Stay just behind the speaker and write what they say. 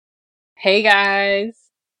Hey guys,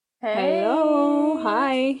 Hello, Hey.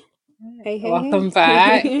 hi. Hey, welcome hey,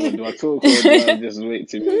 back. hey. Do I talk or do I just wait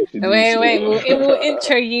to be Wait, introduced? wait, we'll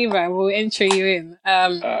intro you, man. We'll intro you in.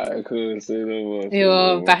 Alright, cool. Say no more. Say no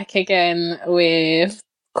You're more. back again with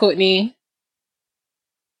Courtney,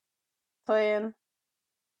 Toyin.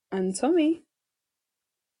 And Tommy.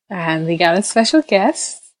 and we got a special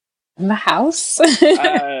guest in the house.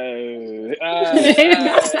 Aye, aye,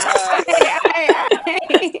 aye,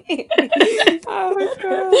 Oh my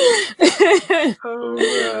god. Oh my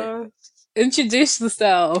man. god. Introduce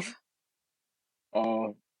yourself.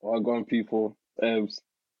 Well, gone people. Ebs.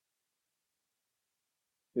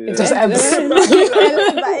 Just Yeah. Ebs,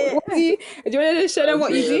 Ebs. what do you do? You want to show them That's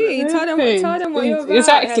what you it, innit? do? Tell them what you're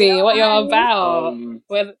about. Exactly what Hello, you're hi. about. Um,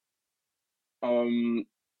 With um,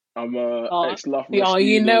 I'm a oh, ex-Loughborough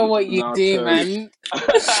you know student, what you now do, turned man.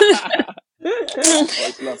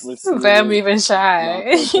 ex-Loughborough Bear student, even now shy.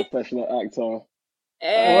 turned professional actor.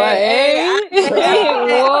 What? Hey, Eh?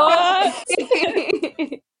 What?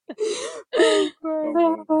 hey. Oh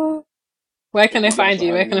god. Um, Where can I Thanks find for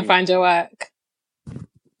you? Where having can I me. find your work?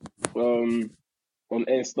 Um, on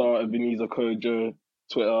Insta, Ebenezer Kojo,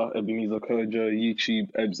 Twitter, Ebenezer Kojo,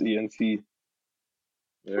 YouTube, Ebs ENT.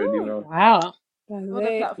 You already Whew. know. Wow. That's All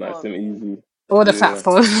the it. Nice and platforms. easy. All the Yeah.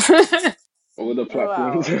 platforms. All the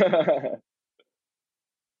platforms. Wow.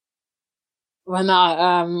 Well,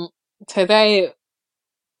 no, today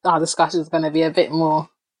our discussion is going to be a bit more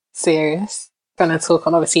serious. Going to talk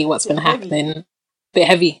on obviously what's been Bit heavy. happening. Bit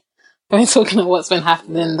heavy. Going to talking on what's been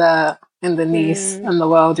happening in the news Mm. and the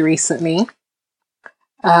world recently.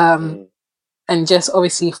 Um, Mm. and just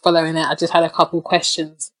obviously following it, I just had a couple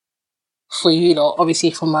questions for you lot,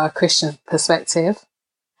 obviously from a Christian perspective.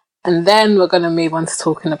 And then we're going to move on to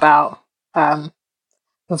talking about um,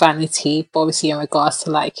 vanity, but obviously in regards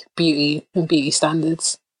to like beauty and beauty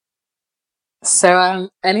standards. So,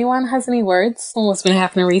 anyone has any words on what's been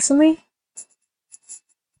happening recently?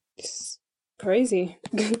 It's crazy.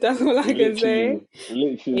 That's all I can say. Literally,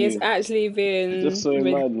 It's literally. actually It's just been, so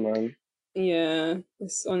mad, man. yeah,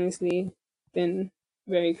 it's honestly been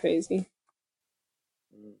very crazy.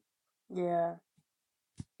 Mm. Yeah.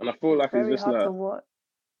 And I feel It's like it's very just hard to like, watch.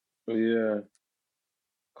 yeah,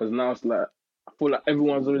 because now it's like, I feel like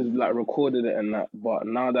everyone's always like recorded it and that, but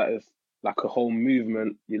now that it's like a whole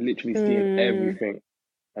movement, you're literally seeing Mm, everything,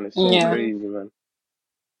 and it's so Yeah. Mm-hmm. crazy, man.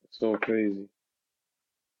 It's so crazy.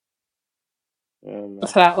 Yeah, man.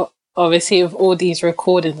 So, that, obviously, with all these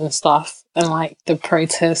recordings and stuff, and like the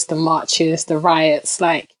protests, the marches, the riots,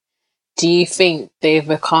 like, do you think they've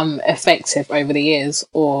become effective over the years,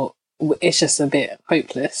 or it's just a bit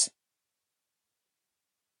hopeless?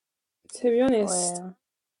 to be Oh honest, yeah.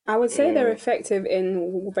 I would say they're Yeah. effective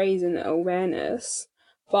in raising awareness,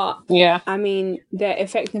 but Yeah. I mean, their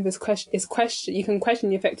effectiveness is question. You can question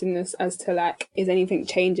the effectiveness as to like, is anything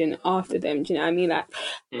changing after them? Do you know what I mean? Like,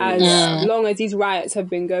 as Mm. Yeah. Mm. long as these riots have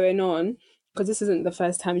been going on, because this isn't the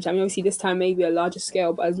first time. I mean, obviously this time maybe a larger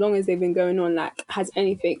scale, but as long as they've been going on, like, has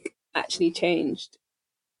anything actually changed?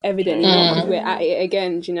 Evidently not, because Mm. we're at Mm. it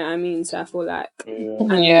again. Do you know what I mean? So I feel like, Yeah.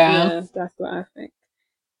 and Yeah. yeah, that's what I think.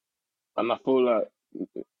 And I feel like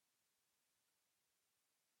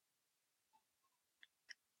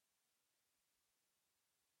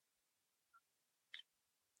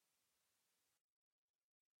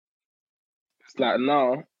it's like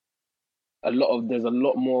now there's a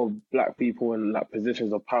lot more black people in like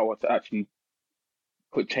positions of power to actually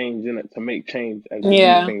put change in it, to make change and to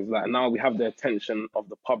do Yeah. things. Like now we have the attention of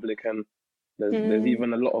the public, and there's Mm,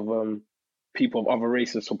 even a lot of people of other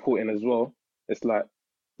races supporting as well. It's like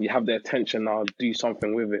you have the attention now, do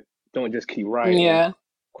something with it. Don't just keep writing, Yeah.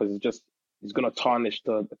 because it's gonna tarnish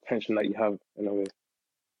the attention that you have in a way.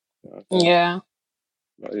 You know what I'm saying? Yeah.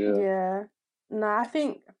 But yeah. Yeah. No, I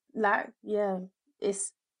think yeah,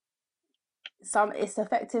 it's it's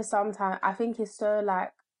effective sometimes. I think it's so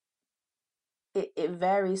it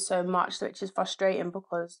varies so much, which is frustrating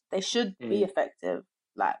because they should be Mm. effective.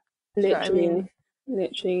 Like, do you know what I mean?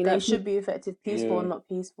 literally, They like, should be effective, peaceful or Yeah. not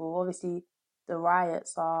peaceful. Obviously, the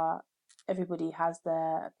riots are everybody has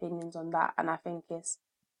their opinions on that, and I think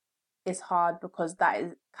it's hard because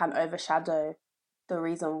can overshadow the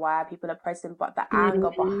reason why people are pressing, but the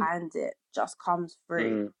anger mm, behind it just comes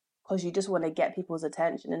through Mm. because you just want to get people's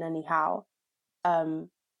attention in anyhow. Um,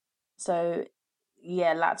 so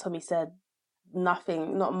yeah, like Tommy said,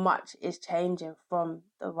 not much is changing from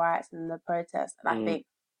the riots and the protests. And I Mm. think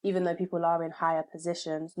even though people are in higher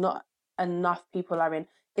positions, not enough people are in.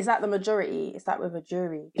 It's like the majority. It's like with a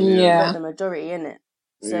jury. Yeah. You vote Yeah. the majority in it.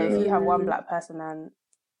 So if Yeah. you have one mm, black person and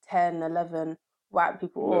 10, 11 white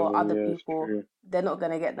people or other Yeah, it's people, true. they're not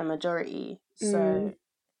going to get the majority. So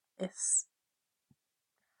it's.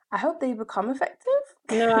 I hope they become effective.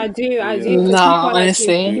 No, I do, Yeah, because No,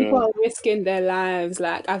 honestly. people yeah, are risking their lives.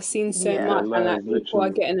 Like I've seen so Yeah. much, and like lives, people are literally.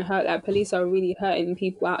 getting hurt. Like police are really hurting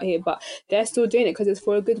people out here, but they're still doing it because it's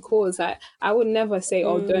for a good cause. Like I would never say,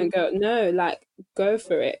 "Oh, don't go." No, like go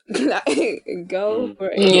for it. Like go for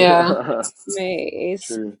it, Yeah. mate. It's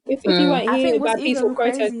True. if you weren't I here think what's by peaceful even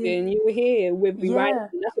crazy. protesting, you were here with the rights, Yeah.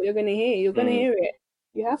 and that's what you're gonna hear. You're gonna hear it.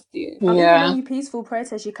 You have to. And even Yeah. when you peaceful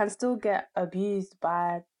protest, you can still get abused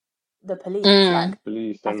by the police. Mm. Like,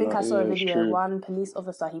 Police I and think that, I saw a yeah, it's video. true. One police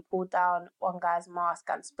officer, he pulled down one guy's mask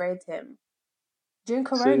and sprayed him during Say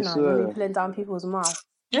Corona. You'll be so. pulling down people's masks.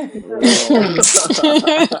 Wow.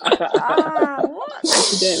 What?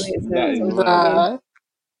 It don't make That sense. is I'm mad. sorry.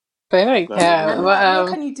 But they don't That is care. And mad. But like,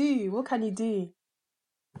 what can you do? What can you do?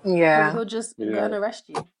 yeah. He'll just go Yeah. and arrest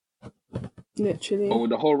you. But Literally. with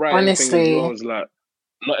the whole rioting thing as well, Honestly. is like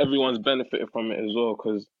not everyone's benefited from it as well,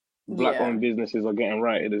 because black-owned businesses are getting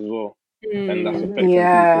rioted as well, and that's Mm. affecting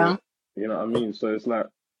Yeah. people. You know what I mean? So it's like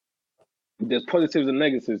there's positives and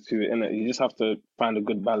negatives to it, innit? You just have to find a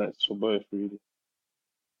good balance for both, really.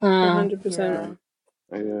 Mm. 100%.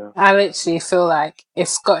 Yeah. I literally feel like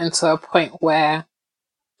it's gotten to a point where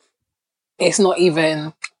it's not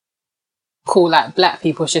even cool, like black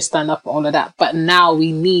people should stand up and all of that. But now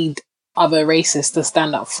we need other races to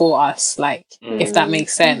stand up for us, like, if that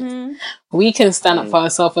makes sense. Mm-hmm. We can stand up for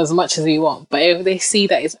ourselves as much as we want, but if they see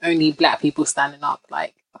that it's only black people standing up,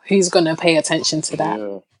 like, who's going to pay attention to that?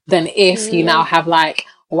 Yeah. Then if you now have like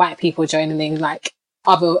white people joining in, like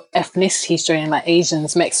other ethnicities joining, like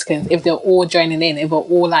Asians, Mexicans, if they're all joining in, if we're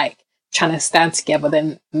all like trying to stand together,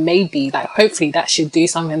 then maybe, like, hopefully that should do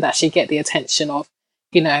something that should get the attention of,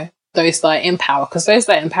 you know, those that are in power, because those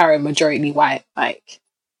that are in power are majority white. Like,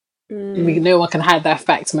 no one can hide that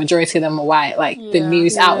fact. Majority of them are white. Like the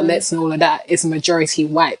news outlets and all of that is majority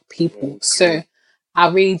white people. So I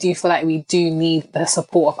really do feel like we do need the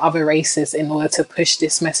support of other races in order to push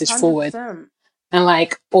this message forward. 100%. And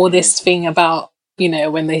like all this thing about, you know,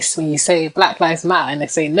 when you say Black Lives Matter and they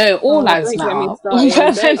say no, all lives Don't get me matter. started. Don't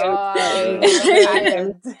get me Oh,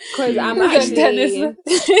 started. Because I'm Then actually it's-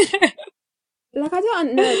 like I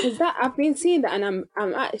don't know, because that I've been seeing that, and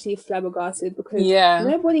I'm actually flabbergasted because Yeah.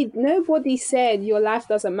 nobody said your life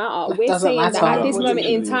doesn't matter. We're Doesn't saying that matter. at this No, moment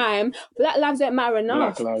in literally. time, Black lives don't matter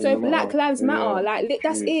enough. Black lives So don't Black matter. lives matter. Yeah, Like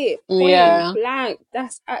that's true. it. Point Yeah. blank.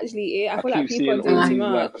 That's actually it. I I feel like keep people seeing are doing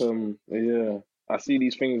all too these much. yeah. I see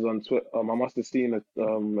these things on Twitter. I must have seen a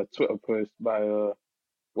Twitter post by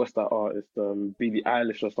what's that artist? Billie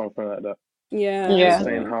Eilish or something like that. Yeah. Yeah.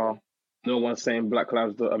 Saying how no one's saying Black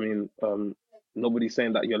lives don't. I mean, nobody's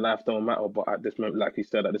saying that your life don't matter. But at this moment, like you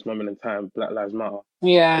said, at this moment in time, Black lives matter.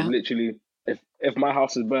 Yeah. If literally, if my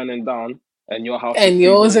house is burning down and your house is And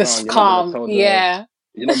yours freezing is down, calm. Yeah.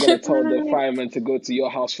 you're not gonna tell the firemen to go to your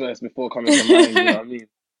house first before coming to mine. You know what I mean?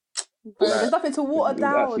 Bro, Like, there's nothing to water it's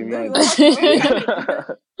actually down. No, mad. your house is already Yeah.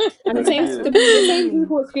 And the Legit. same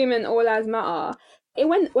people screaming all lives matter.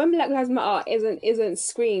 When Black Lives Matter isn't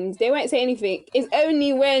screamed, they won't say anything. It's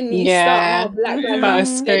only when you Yeah. start Black Lives That Matter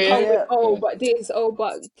was they come scary. with Yeah. but this,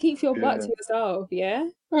 but keep your butt Yeah. to yourself, yeah.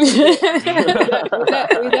 We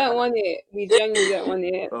don't want it. We genuinely don't want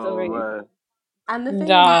it. Oh Sorry. man. And the thing is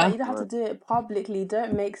Nah. that you don't have to do it publicly.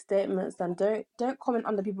 Don't make statements and don't comment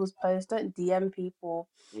under people's posts. Don't DM people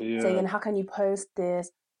Yeah. saying, how can you post this?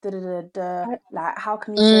 Like, how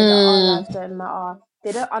can you say that our lives don't matter?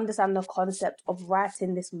 They don't understand the concept of right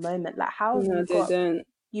in this moment. Like, how have No, they don't.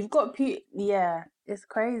 you've got yeah, it's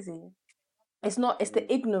crazy. It's the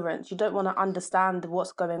ignorance. You don't want to understand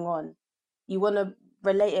what's going on. You want to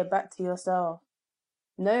relate it back to yourself.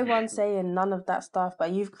 No one's saying none of that stuff, but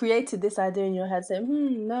you've created this idea in your head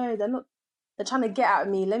saying, no, they're not. They're trying to get at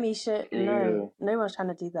me. Let me show. No one's trying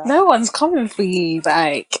to do that. No one's coming for you.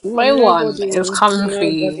 Like, no one is coming for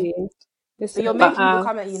you. But you're making people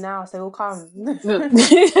come at you now, so we'll come. No.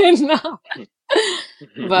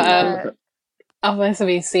 But Yeah. I've also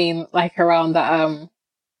been seeing like around that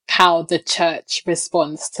how the church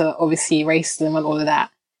responds to obviously racism and all of that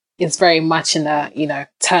is very much in a, you know,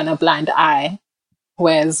 turn a blind eye.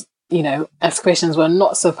 Whereas, you know, as Christians, we're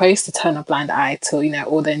not supposed to turn a blind eye to, you know,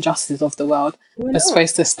 all the injustices of the world. We're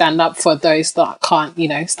supposed to stand up for those that can't, you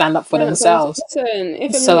know, stand up for themselves. Listen,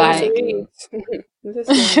 if So like,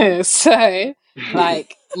 so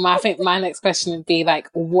like, I think my next question would be like,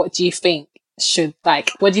 what do you think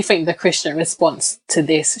the Christian response to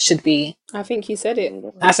this should be? I think you said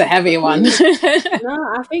it. That's a heavy one. No,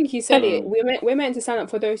 I think you said it. We're meant to stand up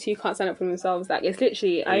for those who can't stand up for themselves. Like it's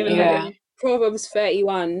literally, I even heard it Proverbs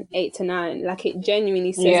 31, 8-9. Like, it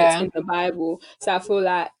genuinely says it's Yeah. in the Bible. So I feel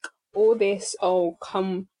like all this,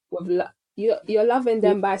 come with you're loving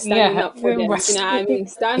them by standing Yeah. up for them. Do you know what I mean?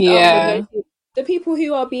 Stand up for Yeah. those people. The people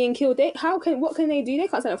who are being killed, what can they do? They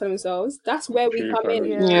can't stand up for themselves. That's where we True, come in.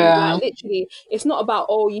 family. Yeah. Yeah. Like, literally, it's not about,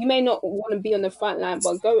 you may not want to be on the front line,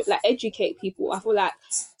 but go, like, educate people. I feel like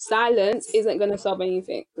silence isn't going to solve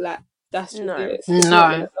anything. Like, that's just No. it. It's not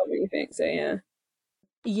going No. to solve anything. So, yeah.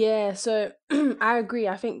 Yeah, so I agree.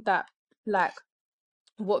 I think that, like,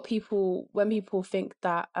 when people think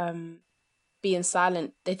that being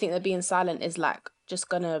silent, they think that being silent is like just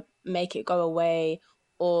gonna make it go away,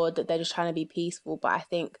 or that they're just trying to be peaceful. But I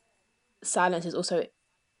think silence is also,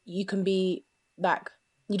 you can be like,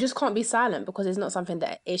 you just can't be silent, because it's not something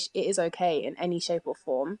that it is okay in any shape or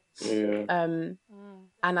form. Yeah.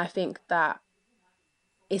 And I think that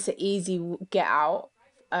it's an easy get out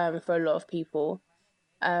for a lot of people.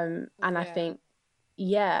 And I think,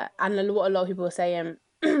 yeah, and what a lot of people are saying,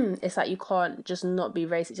 it's like, you can't just not be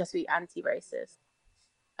racist, just be anti-racist.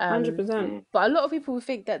 100%. Mm. But a lot of people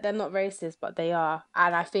think that they're not racist, but they are.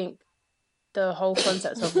 And I think the whole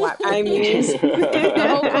concept of white I mean, privilege, the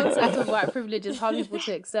whole concept of white privilege is hard people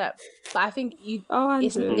to accept. But I think it's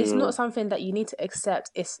 100. not something that you need to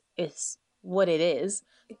accept. It's what it is.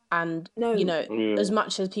 And No. Yeah. as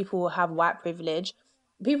much as people have white privilege,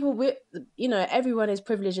 people with, everyone is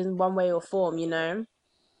privileged in one way or form.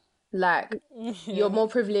 Like, you're more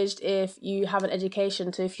privileged if you have an education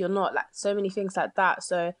to if you're not, like, so many things like that.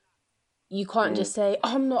 So you can't just say,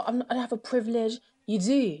 oh, I don't have a privilege. You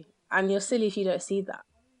do, and you're silly if you don't see that.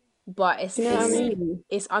 But Do you know what I mean?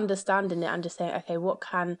 it's understanding it and just saying, okay, what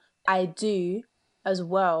can I do as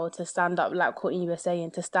well to stand up, like Courtney, you were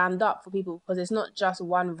saying, to stand up for people, because it's not just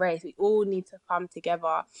one race. We all need to come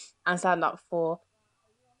together and stand up for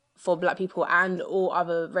Black people and all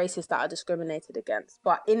other races that are discriminated against.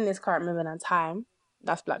 But in this current moment and time,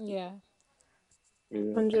 that's Black people. Yeah.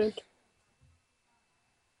 Yeah. 100.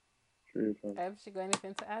 True, fam. You got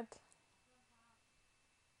anything to add?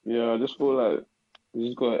 Yeah, I just feel like you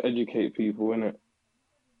just gotta educate people, innit?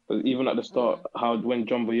 Because even at the start, how when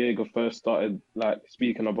John Boyega first started like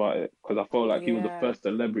speaking about it, because I felt like he was the first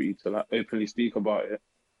celebrity to like openly speak about it.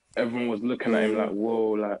 Everyone was looking at him like,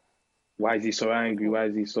 whoa, like, why is he so angry? Why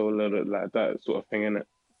is he so like that sort of thing, innit?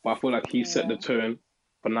 But I feel like he set the tone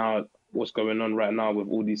for now. What's going on right now with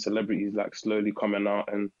all these celebrities like slowly coming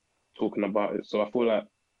out and talking about it. So I feel like,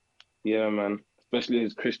 yeah, man, especially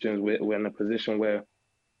as Christians, we're in a position where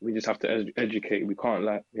we just have to educate. We can't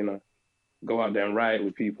like, go out there and riot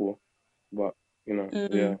with people, but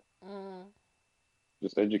yeah,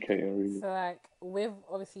 just educating really. So, like, with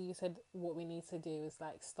obviously you said what we need to do is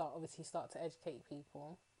like start to educate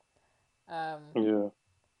people. Yeah.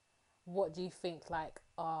 What do you think like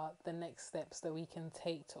are the next steps that we can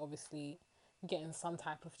take to obviously getting some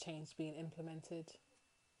type of change being implemented?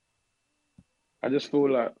 I just feel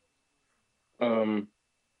like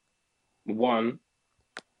one,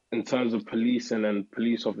 in terms of policing and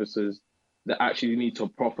police officers, they actually need to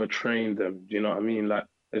proper train them. Do you know what I mean? Like,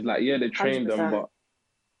 it's like, yeah, they train them, 100%. but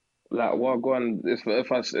like, well, go on. If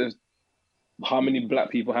how many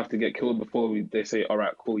black people have to get killed before they say, all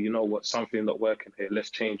right, cool, you know what, something's not working here.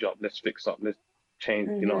 Let's change up. Let's fix up. Let's change.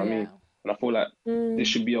 You know what I mean? And I feel like this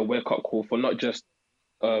should be a wake up call for not just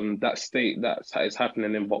that state that is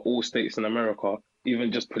happening in, but all states in America,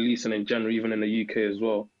 even just policing in general, even in the UK as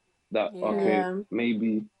well. That okay, Yeah.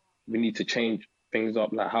 maybe we need to change things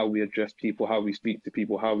up, like how we address people, how we speak to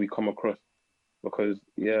people, how we come across. Because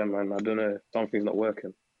yeah, man, I don't know, something's not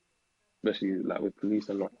working, especially like with police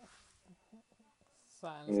and that.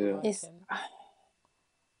 Something's not Yeah. It's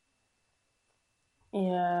working.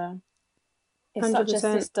 yeah. It's such a 100%.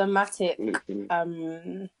 systematic.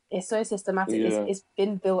 Literally. It's so systematic. Yeah, It's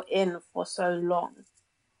been built in for so long.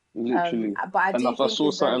 literally. But I And do I think saw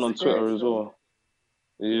it's very something on Twitter as spiritual. well.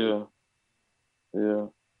 Yeah, yeah.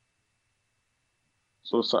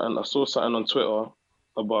 I saw something on Twitter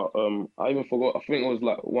about I even forgot. I think it was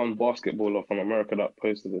like one basketballer from America that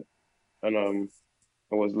posted it, and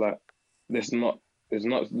it was like this not it's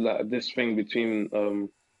not like this thing between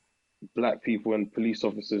black people and police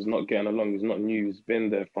officers not getting along is not new. It's been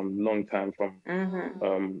there from a long time, from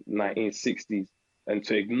Mm-hmm. 1960s, and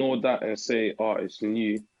to ignore that and say, oh, it's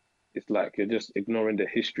new, it's like you're just ignoring the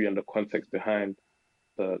history and the context behind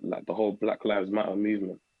the whole Black Lives Matter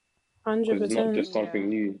movement, because it's not 100%. just something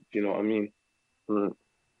new. Do you know what I mean? Mm.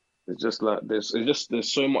 It's just like there's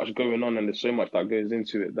so much going on, and there's so much that goes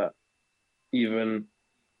into it that even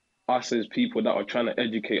us as people that are trying to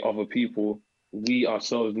educate other people, we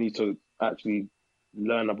ourselves need to actually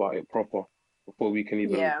learn about it proper, before we can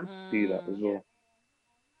even Yeah. do that as well.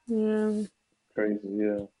 Yeah. Crazy,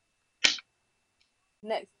 yeah.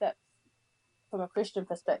 Next steps from a Christian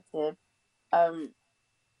perspective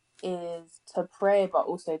is to pray, but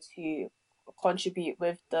also to contribute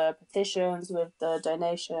with the petitions, with the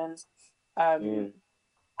donations, and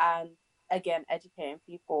again, educating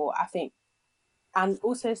people. I think, and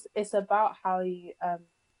also it's about how you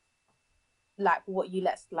like what you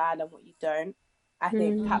let slide and what you don't. I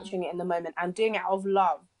think capturing it in the moment and doing it out of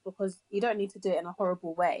love, because you don't need to do it in a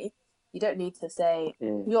horrible way. You don't need to say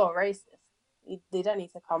you're racist. They don't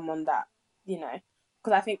need to come on that, you know,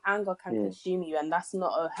 because I think anger can consume you, and that's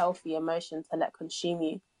not a healthy emotion to let consume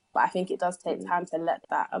you. But I think it does take time to let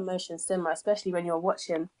that emotion simmer, especially when you're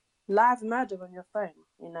watching live murder on your phone.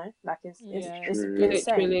 You know, like it's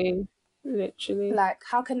insane. Literally. Like,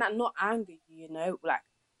 how can that not anger you? You know, like,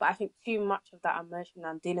 but I think too much of that emotion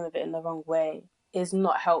and dealing with it in the wrong way is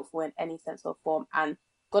not helpful in any sense or form, and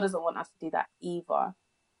God doesn't want us to do that either.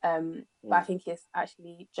 But I think it's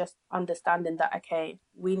actually just understanding that, okay,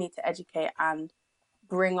 we need to educate and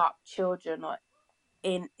bring up children or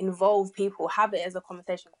involve people, have it as a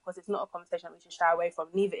conversation, because it's not a conversation that we should shy away from.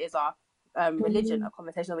 Neither is our religion a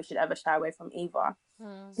conversation that we should ever shy away from either.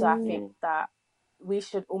 So I think that we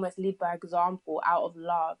should almost lead by example out of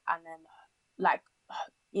love, and then, like,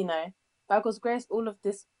 you know, by God's grace, all of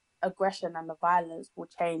this aggression and the violence will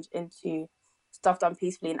change into stuff done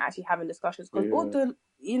peacefully and actually having discussions. Because all the,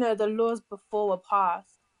 you know, the laws before were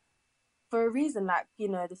passed for a reason. Like, you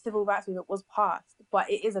know, the civil rights movement was passed, but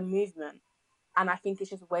it is a movement. And I think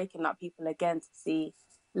it's just waking up people again to see,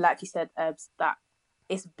 like you said, Ebbs, that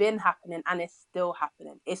it's been happening and it's still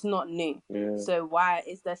happening. It's not new. So why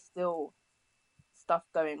is there still stuff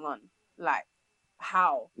going on? Like,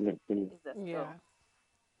 how is there still? Yeah.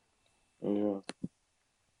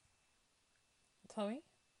 Tommy?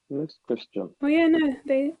 Next question. Oh yeah, no,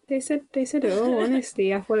 they said it all.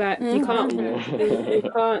 Honestly, I feel like you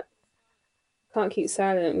can't keep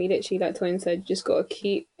silent. We literally, like Toyin said, just gotta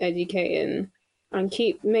keep educating and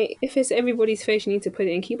if it's everybody's face, you need to put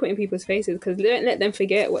it in. Keep putting people's faces, because don't let them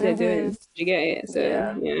forget what they're doing. You get it?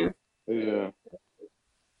 So Yeah.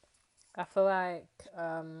 I feel like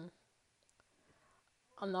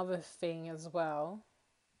another thing as well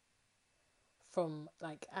from,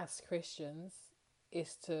 like, as Christians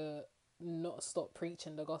is to not stop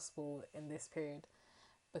preaching the gospel in this period,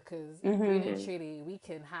 because really and truly we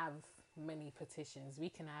can have many petitions, we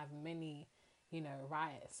can have many, you know,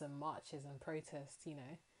 riots and marches and protests, you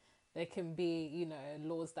know, there can be, you know,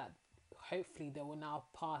 laws that hopefully they will now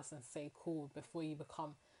pass and say, cool, before you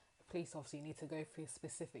become a police officer you need to go through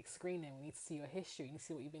specific screening, we need to see your history, we need to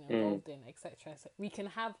see what you've been involved in, etc. So we can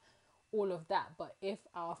have all of that, but if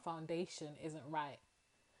our foundation isn't right,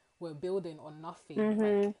 we're building on nothing.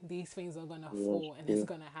 Like, these things are gonna fall and it's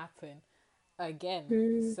gonna happen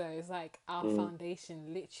again. So it's like our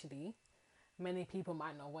foundation, literally, many people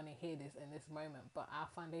might not want to hear this in this moment, but our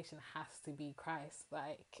foundation has to be Christ.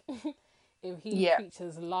 Like, if he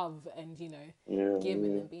preaches love and, you know,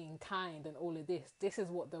 giving and being kind and all of this is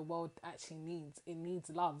what the world actually needs. It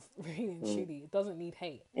needs love, really and truly. It doesn't need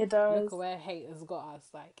hate. It does. Look at where hate has got us.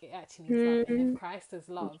 Like, it actually needs love. And if Christ is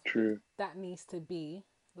love, that needs to be,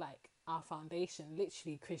 like, our foundation.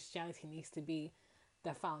 Literally, Christianity needs to be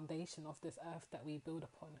the foundation of this earth that we build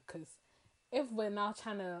upon. Because if we're now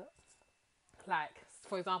trying to, like,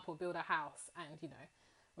 for example, build a house, and, you know,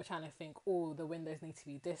 we're trying to think, oh, the windows need to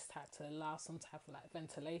be this type to allow some type of, like,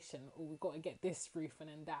 ventilation, or we've got to get this roof and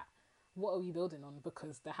then that. What are we building on?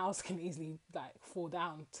 Because the house can easily, like, fall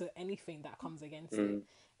down to anything that comes against it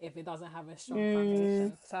if it doesn't have a strong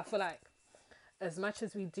foundation. So I feel like as much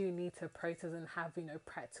as we do need to protest and have, you know,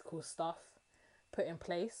 practical stuff put in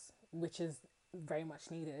place, which is very much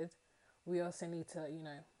needed, we also need to, you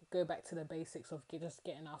know, go back to the basics of just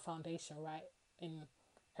getting our foundation right in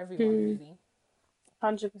everyone, really.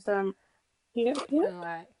 100%. Yeah. And,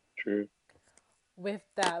 like, True. with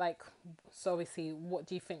that, like, so obviously, what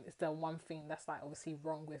do you think is the one thing that's, like, obviously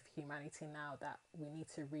wrong with humanity now that we need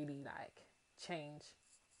to really, like, change?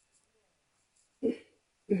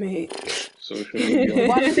 Mate. Social media.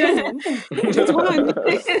 One thing. Just one.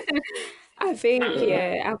 I think, I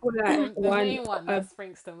feel like The main one that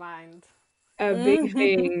springs to mind. A big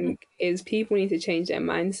thing is people need to change their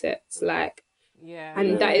mindsets. Like,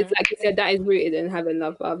 and that is, like you said, that is rooted in having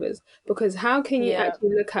love for others. Because how can you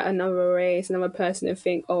actually look at another race, another person, and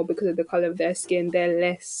think, oh, because of the color of their skin, they're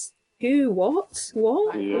less? Who? What?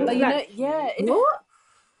 But you Like, know, what?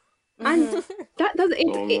 And that doesn't.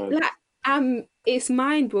 It like, it's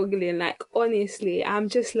mind-boggling. Like honestly, I'm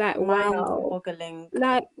just like, wow. Mind-boggling.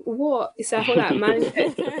 Like what? It's I feel like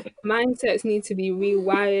mindsets need to be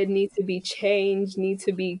rewired, need to be changed, need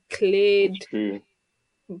to be cleared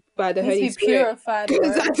by the Holy Spirit. Purified.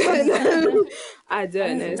 Because I don't know. I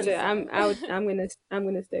don't know. So I'm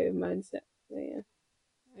gonna stay with mindset. So,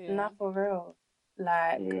 yeah. Not for real.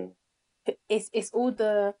 Like it's all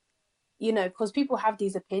the, you know, because people have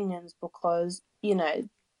these opinions because, you know,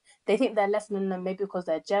 they think they're less than them, maybe because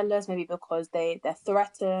they're jealous, maybe because they're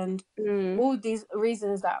threatened. All these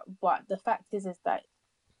reasons that, but the fact is that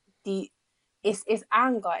it's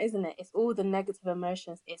anger, isn't it? It's all the negative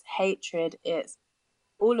emotions, it's hatred, it's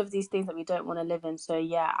all of these things that we don't want to live in. So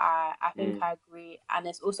yeah, I think I agree. And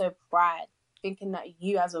it's also pride, thinking that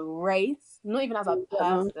you as a race, not even as a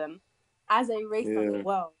person, as a race as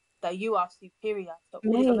well, that you are superior to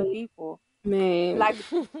all these other people. Like,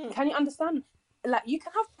 can you understand? Like, you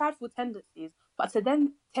can have prideful tendencies, but to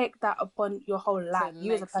then take that upon your whole life,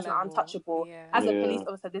 you as a person are untouchable. As a police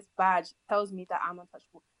officer, this badge tells me that I'm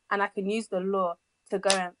untouchable, and I can use the law to go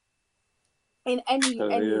and in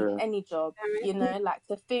any job, you know, like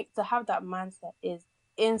to have that mindset is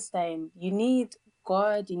insane. You need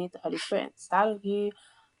God, you need the Holy Spirit inside of you.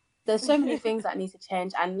 There's so many things that need to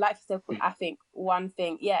change, and like you said, I think one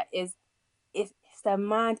thing, is it's their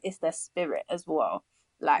mind, it's their spirit as well.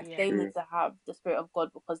 Like they need to have the Spirit of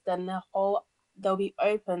God, because then they'll be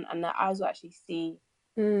open and their eyes will actually see,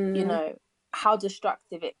 you know, how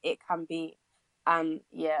destructive it can be. And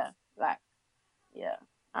I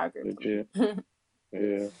agree.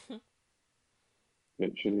 Yeah.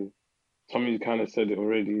 Literally. Tommy kind of said it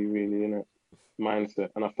already, really, innit?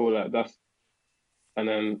 Mindset. And I feel like and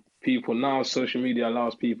then people now, social media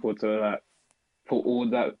allows people to like put all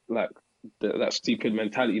that like that stupid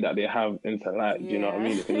mentality that they have into light. Do you know what I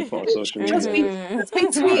mean? They can just put on social media. Just be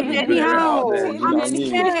tweeting anyhow.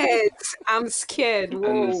 I'm scared. Whoa.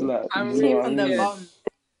 And it's like, I'm you know what I the mean? bomb.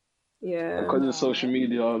 Yeah. Because of social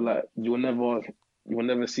media, like you will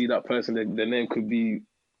never see that person. Their name could be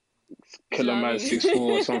Killer Man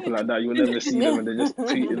 64 or something like that. You will never see them, and they're just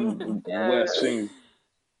tweeting the worst things.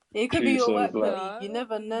 It could be your work colleague. You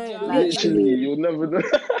never know. Literally, you'll never know.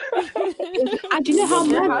 And do you know how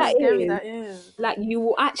mad that is? Like you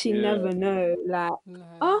will actually never know. Like,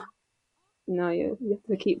 no, you have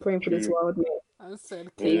to keep praying for this world, mate.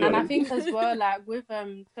 And I think as well, like with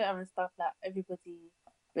Twitter and stuff, like everybody,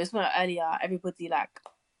 it was earlier, everybody like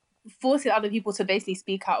forcing other people to basically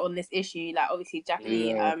speak out on this issue. Like obviously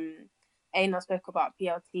Jackie, Aina spoke about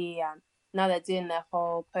PLT, and now they're doing their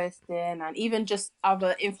whole posting, and even just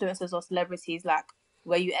other influencers or celebrities like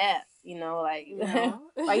where you at, you know, like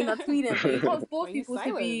why you not tweeting? But you can't force people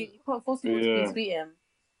to be tweeting,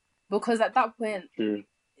 because at that point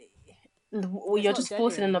you're just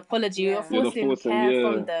forcing an apology. You're forcing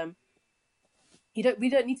care from them. We don't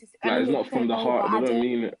need to. Like, it's not from the heart. They don't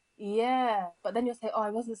mean it. Yeah, but then you'll say, "Oh,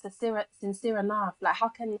 I wasn't sincere enough." Like, how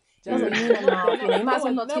can it doesn't mean enough? You know, you might as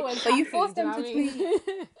well not tweet. But you force them to tweet.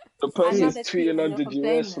 The person's tweeting under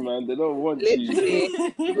duress, man. They don't want to.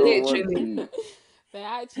 Literally. They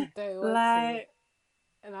actually don't want to.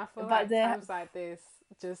 And I feel like times like this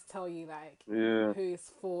just tell you like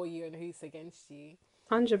who's for you and who's against you.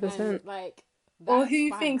 100%. Like, or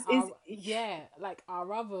who thinks is like I'd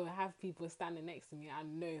rather have people standing next to me I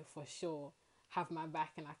know for sure have my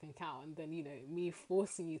back and I can count, and then, you know, me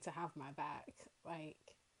forcing you to have my back. Like,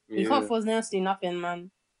 you can't force them to do nothing, man.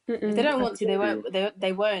 If they don't want to, they won't.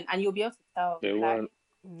 They won't, and you'll be able to tell. They won't.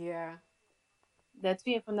 Yeah. They're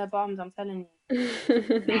tweeting from their bums, I'm telling you.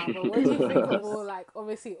 But what do you think of all, like,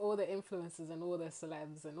 obviously all the influencers and all the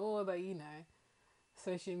celebs and all the, you know,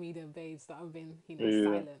 social media babes that have been, you know,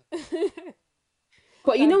 silent?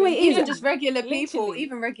 But you know what it is? Even just regular people,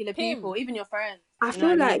 even your friends. I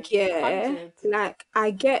feel like, like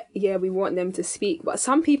I get, we want them to speak, but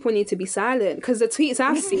some people need to be silent, because the tweets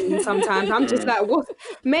I've seen sometimes, I'm just like, what,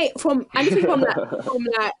 mate? From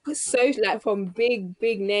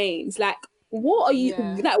big names, like, what are you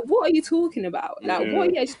what are you talking about? Like, what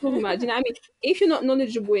are you actually talking about? Do you know what I mean? If you're not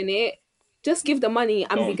knowledgeable in it, just give the money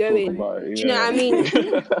and be going. Do you know what I mean?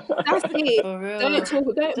 That's it. For real.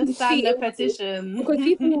 Don't just sign the petition. Because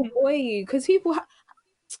people will boy you. Because people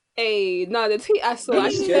the tweet I saw.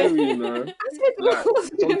 It's scary, man. Like,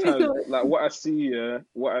 sometimes, like what I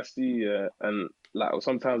see, and like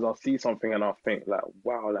sometimes I'll see something and I'll think like,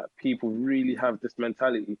 wow, like people really have this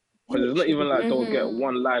mentality. Because it's not even like they'll get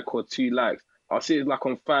 1 like or 2 likes. I'll see it like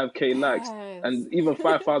on 5K likes, and even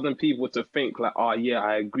 5,000 people to think like, oh yeah,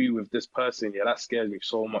 I agree with this person. Yeah, that scares me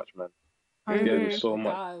so much, man. It scares me so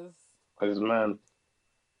much. Because, man,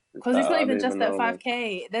 Because it's not I even don't just even that know, man.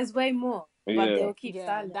 5K. There's way more, but Yeah, they'll keep Yeah,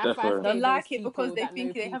 silent. that definitely. 5K They'll like those it because people they that know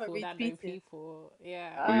think they haven't people that know retweeted. people.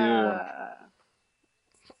 Yeah.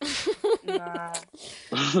 Nah.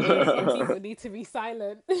 Some people need to be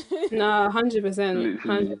silent. No, 100%.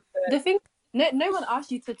 Literally. The thing, no one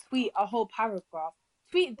asked you to tweet a whole paragraph.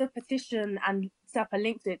 Tweet the petition and set up a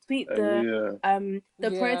link to it. Tweet the Yeah.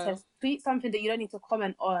 protest. Tweet something that you don't need to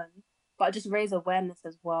comment on, but just raise awareness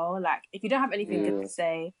as well. Like, if you don't have anything good to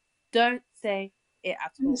say, don't say it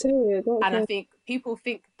at all. And I think people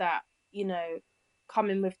think that, you know,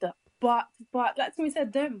 coming with the but like Timmy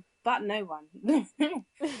said, don't but no one. There's no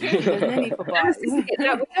need for buts. We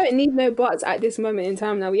don't need no buts at this moment in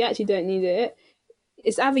time. Now we actually don't need it.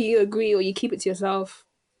 It's either you agree or you keep it to yourself.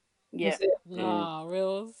 Yeah. Nah,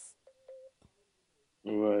 reals.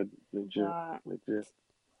 Word, legit.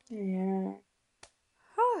 Yeah.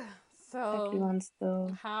 So,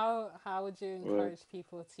 still. how would you encourage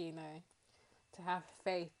people to, you know, to have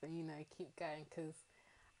faith and, you know, keep going? Because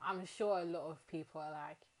I'm sure a lot of people are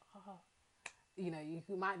like, oh, you know, you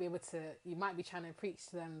might be trying to preach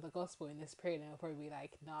to them the gospel in this period, and they'll probably be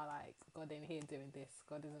like, nah, like, God ain't here doing this,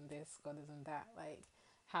 God isn't that. Like,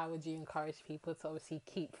 how would you encourage people to obviously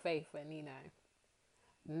keep faith and, you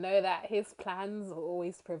know that his plans will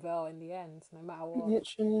always prevail in the end, no matter what?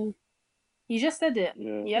 Literally. You just said it.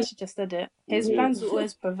 Yeah. You actually just said it. His plans will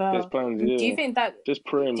always prevail. His plans, yeah. Do you think that? Just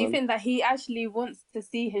pray, man. Do you think that he actually wants to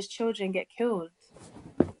see his children get killed?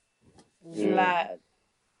 Yeah. Like,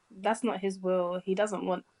 that's not his will. He doesn't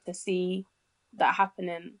want to see that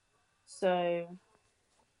happening. So,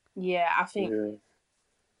 yeah, I think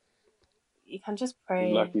you can just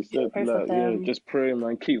pray. Like you said, pray for them. just pray,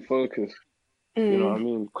 man. Keep focused. You know what I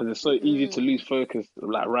mean? Because it's so easy to lose focus,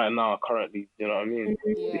 like right now, currently. You know what I mean?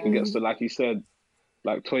 You can get so, like you said,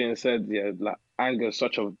 like Toyin said, like anger is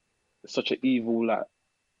such an evil like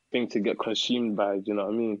thing to get consumed by. You know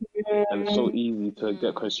what I mean? And it's so easy to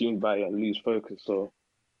get consumed by it and lose focus. So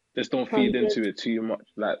just don't feed into it too much.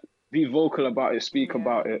 Like, be vocal about it, speak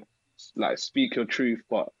about it, like speak your truth,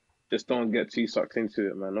 but just don't get too sucked into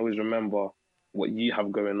it, man. Always remember what you have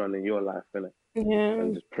going on in your life, innit?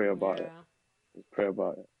 And just pray about it. Just pray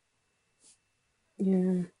about it.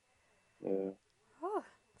 Yeah. Oh,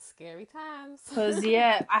 scary times. Because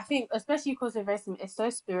I think especially because of racism, it's so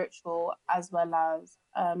spiritual as well as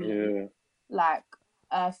like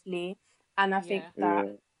earthly, and I think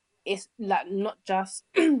that it's like not just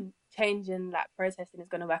changing, like protesting is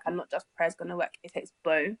going to work, and not just prayer is going to work. It takes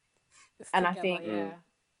both, and I think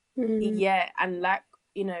and like,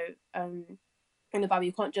 you know, in the Bible,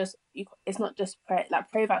 you can't just it's not just pray, like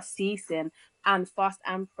pray without ceasing and fast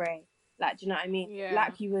and pray. Like, do you know what I mean?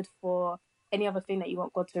 Like you would for any other thing that you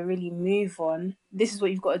want God to really move on. This is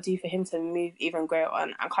what you've got to do for him to move even greater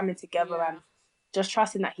on, and coming together and just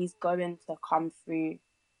trusting that he's going to come through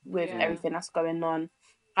with everything that's going on.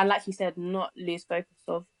 And like you said, not lose focus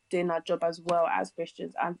of doing our job as well as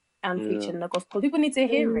Christians and preaching the gospel. People need to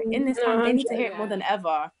hear it in this time. They need to hear it more than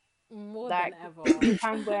ever. Than ever.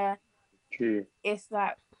 Time where it's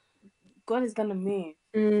like God is gonna move,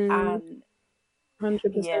 and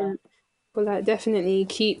 100%. But like, definitely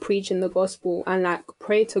keep preaching the gospel and like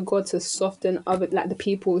pray to God to soften other, like the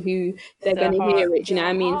people who they're gonna hear it. Do you know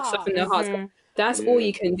what I mean? Soften their hearts. That's all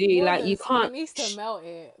you can do. Like, you can't. Needs to melt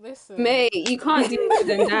it. Listen, mate, you can't do more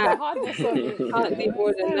than that. The hardness of it. You can't do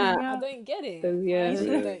more than that. I don't get it. Yeah. I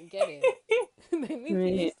actually don't get it. They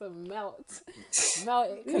need to melt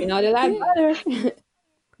it. You know, they're like butter.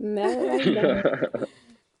 Melt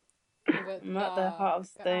not the heart of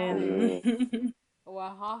stone. We're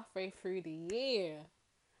halfway through the year.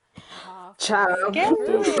 Child.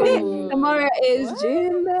 Tomorrow is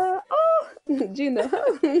June June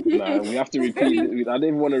Nah, we have to repeat. I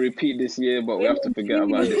didn't want to repeat this year, but we have to forget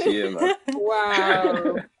about this year, man.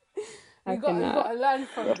 Wow. You got to learn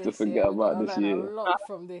from this year. We have to forget about this year. A lot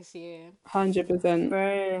from this year.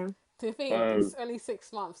 100%. To think it's only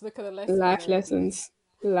 6 months. Look at the lessons. Life lessons.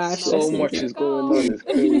 So much is going on. It's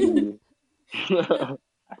crazy.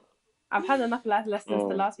 I've had enough life lessons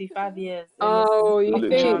to last me 5 years. Oh, you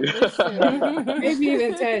think? Maybe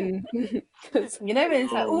even 10. You know, when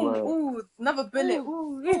it's like, ooh, another bullet.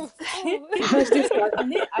 Ooh.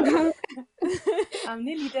 I'm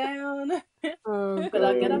nearly down. But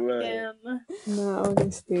I'll get up again. No,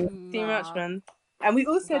 honestly. Too much, man. And we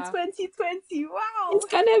all said 2020. Wow. It's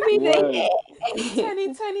going to be the year.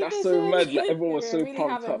 2020 That's so mad. Like, everyone was so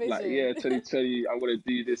pumped up. Like, 2020, I'm going to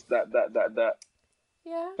do this, that.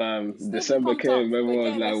 Yeah. December came, everyone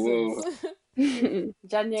was like, whoa.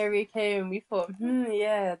 January came, we thought,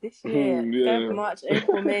 this year. February, March,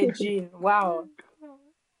 April, May, June. Wow.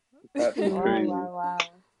 That's crazy. Wow.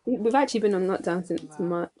 We've actually been on lockdown since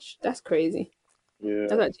March. That's crazy. Yeah.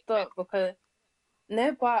 That's actually Stop, because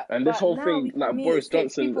no, but And this whole now thing, we can like meet Boris 6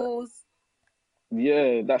 Johnson, people's.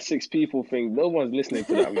 yeah, that 6 people thing. No one's listening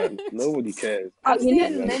to that, man. Nobody cares. I've you know,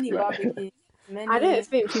 seen Man, many like, barbecues, I don't many.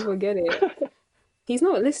 think people get it. He's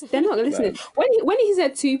not listening. They're not listening. man. When he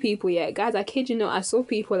said 2 people, yeah, guys, I kid you not, I saw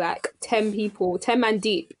people like 10 people, 10 man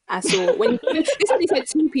deep. I saw when he said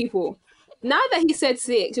 2 people. Now that he said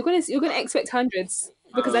 6, you're gonna expect hundreds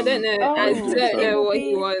because I don't know. I Oh, don't it know will what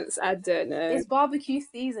he be. wants. I don't know. It's barbecue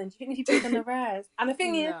season. Do you think people are gonna rest? And the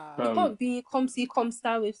thing is, you Um, can't be come see, come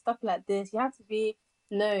style with stuff like this. You have to be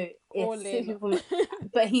no. All It's 6 in. people,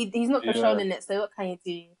 but he's not yeah, controlling it. So what can you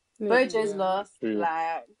do? Yeah. Bojo's Yeah. lost. true.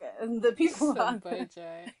 Like the people Some are.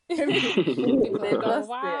 Bojo. People are They've going lost it.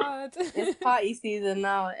 wild. It's party season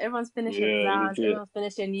now. Everyone's finishing Yeah, exams. legit. Everyone's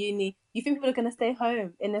finishing uni. You think people are gonna stay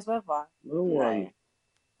home in this weather? No one.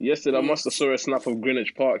 Yesterday, I must have Please. saw a snap of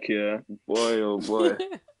Greenwich Park here. Boy, oh boy. Would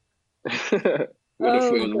have thought it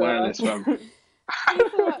Oh was god. wireless, fam.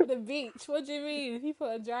 People at the beach. What do you mean? People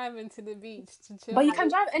are driving to the beach to chill. But you can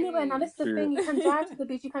drive anywhere now. This is the True. thing. You can drive to the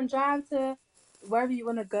beach. You can drive to wherever you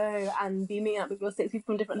want to go and be meeting up with your 6 people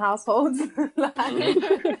from different households. Like,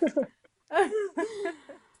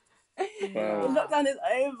 Fam, lockdown is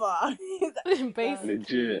over.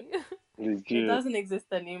 Basically. It legit. doesn't exist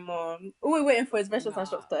anymore. All we're waiting for is restaurants and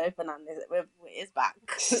shops to open, and it's back.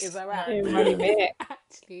 Is that right? Hey, money back.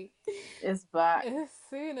 Actually, It's back. as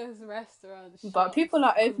soon as restaurants, But shops, people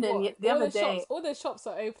are 'cause opening what, the all other the day. shops, all the shops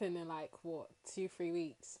are opening in like what 2-3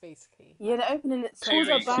 weeks, basically. Yeah, they're opening it. Schools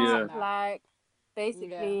are weeks, yeah. back. Like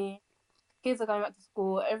basically, kids are going back to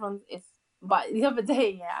school. Everyone's is. But the other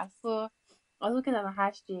day, yeah, I was looking at the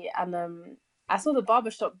high street and I saw the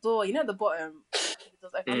barber shop door. You know, at the bottom. It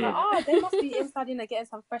was open. I was like, oh, they must be inside, getting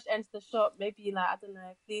some fresh air into the shop. Maybe like I don't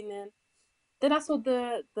know, cleaning. Then I saw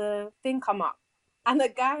the thing come up, and the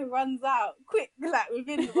guy runs out quick, like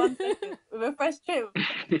within 1 second, with a fresh trim.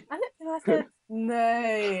 I looked at him, I said, no.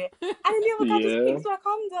 And then the other guy just Yeah. peeks back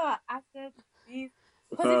under. I said, please.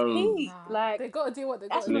 Because it's heat. Like, they gotta do what they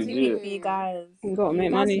that's gotta not do. heat for you guys. You gotta You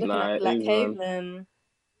make guys are money. looking Nah, at like it is, man. cavemen.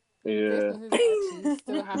 Yeah. Businesses actually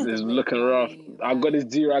still have to It's make looking rough. money, I got this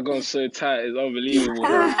D-rag on so tight, it's unbelievable,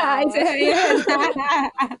 bro. I tell you.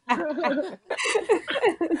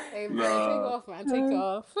 Hey, bro, Nah. take it off, man. Take it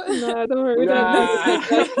off. No, don't worry. Nah.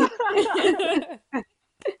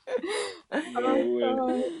 Oh,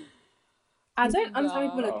 God. I don't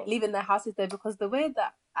understand people Nah. leaving their houses though, because the way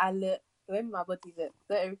that I look, the way my body looks,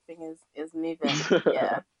 the way everything is moving.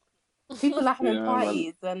 Yeah. People are having Yeah,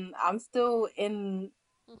 parties and I'm still in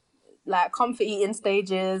like comfort eating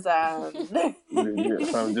stages and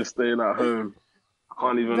I'm just staying at home. I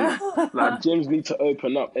can't even like gyms need to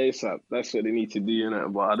open up ASAP. That's what they need to do,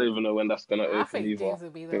 innit? But I don't even know when that's gonna I open think either. gyms will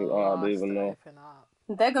be the I don't last even to know. open up.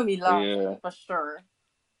 they're gonna be last Yeah. for sure.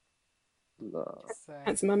 Nah. So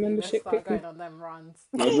Cancel my let's membership start quickly. going on them runs.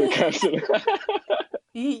 Was it cancelled?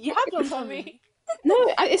 You had one, Tommy. Tommy. No,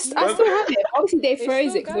 I still have it. Obviously, they It's froze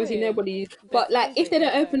still it because obviously going. nobody. They But like, froze if it, they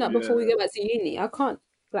don't yeah. open up before we Yeah. go back to uni, I can't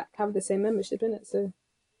like have the same membership in it. So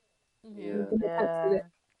Yeah. I'm gonna cancel it.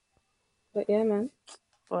 But yeah, man.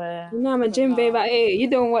 Well, You know I'm a But gym babe. nah. Hey, you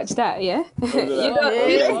don't watch that, yeah? Was it You like, don't. oh,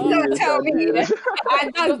 You yeah, don't, I do don't this, tell I me. do Yeah? this. I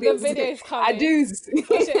do The this. video's coming. I do.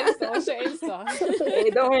 What's your Insta? What's your Insta? Hey,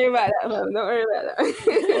 don't worry about that, man. Don't worry about that.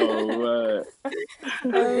 Oh, right.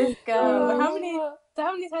 this girl. Oh, How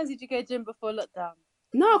many times did you go gym before lockdown?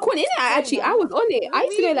 No, I couldn't. Actually, I was on it. I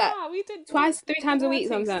used to go like we did twice, 3 times a week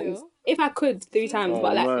working sometimes. still. If I could, 3 times. Oh,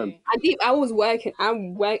 But like, man. I was working.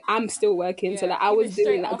 I'm still working. So Yeah, like, I even was doing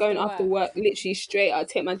straight like after going after work. work, literally straight. I'd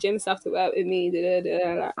take my gym stuff to work with me.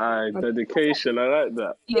 Like, Aye, dedication, I like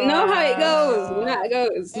that. you know how it goes. You know how it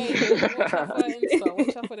goes. Hey, watch out for the Insta.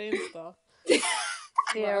 Watch out for the Insta.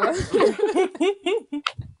 Yeah.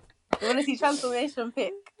 You want to see transformation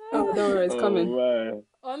pic? Oh, don't worry, it's coming. Oh, man.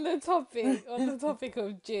 On the topic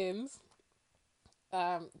of gyms,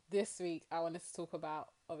 this week I wanted to talk about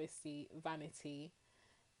obviously vanity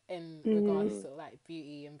in regards to like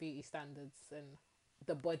beauty and beauty standards and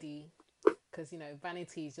the body, because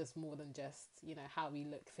vanity is just more than just how we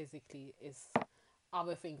look physically. Is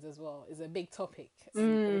other things as well. It's a big topic. So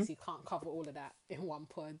obviously can't cover all of that in one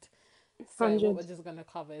pod. So 100. what we're just gonna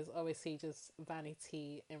cover is obviously just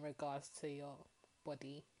vanity in regards to your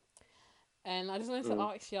body. And I just wanted to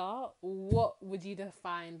ask y'all, what would you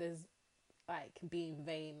define as like being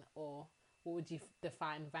vain, or what would you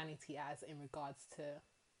define vanity as in regards to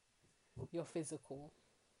your physical?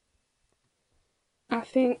 I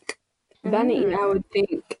think vanity, I would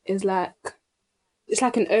think, is like it's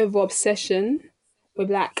like an over obsession with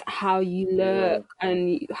like how you look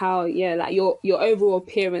and how like your overall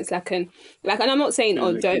appearance, and I'm not saying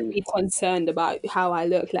don't be concerned about how I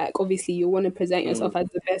look. Like obviously you want to present yourself as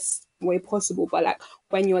the best way possible, but like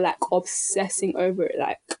when you're like obsessing over it,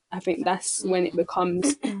 like I think that's when it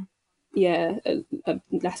becomes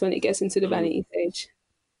that's when it gets into the vanity stage.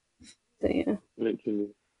 So yeah, literally,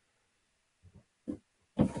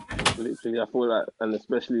 I feel like, and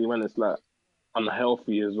especially when it's like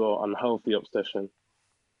unhealthy as well, unhealthy obsession.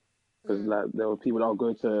 Because like there are people that will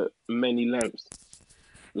go to many lengths,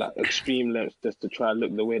 like extreme lengths, just to try and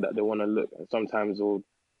look the way that they want to look, and sometimes it will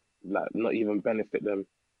like not even benefit them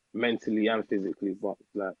mentally and physically, but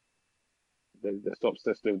like they're so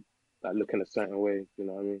obsessed with like looking a certain way. You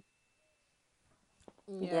know what I mean?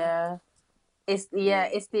 Yeah. It's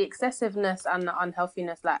the excessiveness and the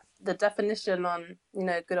unhealthiness. Like the definition on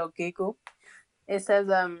good old Google, it says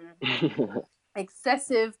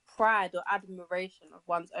excessive pride or admiration of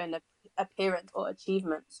one's own appearance or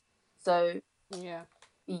achievements. So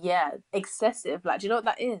excessive. Like, do you know what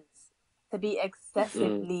that is? To be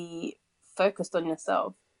excessively focused on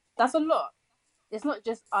yourself. That's a lot. It's not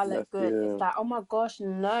just I look good. It's like, oh my gosh,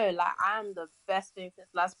 no! Like I'm the best thing since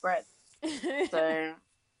sliced bread. So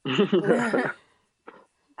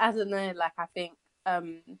I don't know. Like I think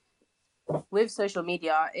with social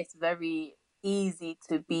media, it's very easy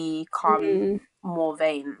to become more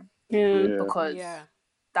vain. Because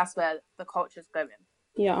that's where the culture's going.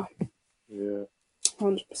 Yeah.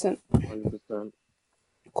 100%. 100%.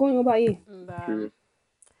 Cool, what about you?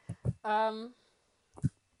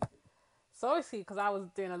 So obviously, because I was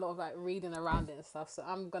doing a lot of like reading around it and stuff, so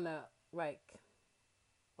I'm gonna like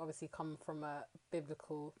obviously come from a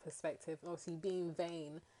biblical perspective. Obviously, being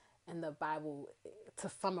vain in the Bible, to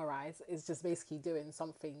summarize, is just basically doing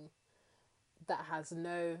something that has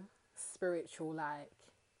no spiritual like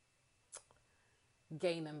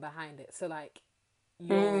gaining behind it. So like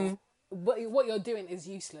you're what you're doing is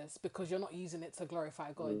useless because you're not using it to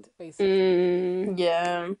glorify God, basically.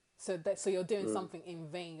 So you're doing something in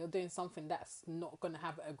vain. You're doing something that's not going to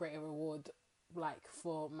have a greater reward, like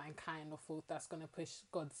for mankind, or for that's going to push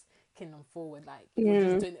God's kingdom forward. Like you're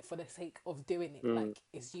just doing it for the sake of doing it. Like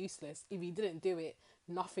it's useless. If you didn't do it,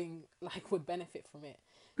 nothing like would benefit from it.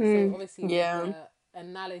 So obviously, with the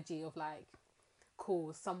analogy of like,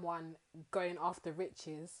 cool, someone going after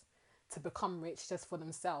riches to become rich just for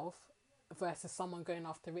themselves versus someone going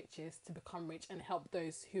after riches to become rich and help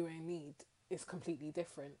those who are in need is completely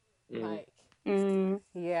different. Like, so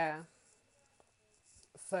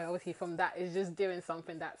obviously from that, it's just doing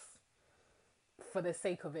something that's for the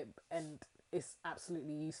sake of it, and it's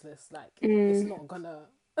absolutely useless. Like, it's not gonna,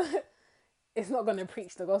 it's not gonna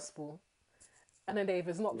preach the gospel. And then if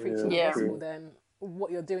it's not preaching the gospel, then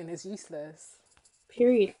what you're doing is useless.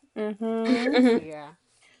 Period. Period.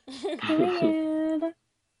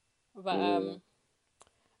 But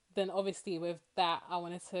then obviously with that, I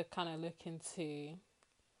wanted to kind of look into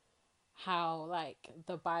how like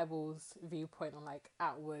the Bible's viewpoint on like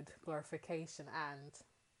outward glorification and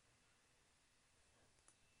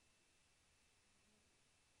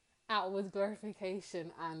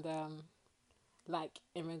like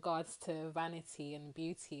in regards to vanity and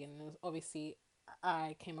beauty. And obviously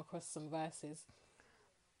I came across some verses.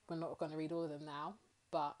 We're not going to read all of them now,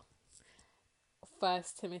 but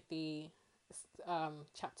First Timothy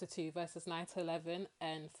chapter 2 verses 9 to 11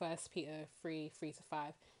 and First Peter 3 3 to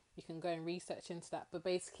 5. You can go and research into that, but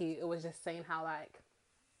basically it was just saying how like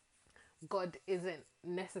God isn't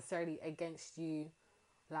necessarily against you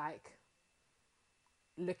like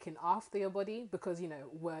looking after your body, because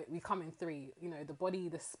we come in three, the body,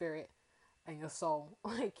 the spirit, and your soul.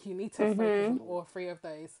 Like you need to focus on all three of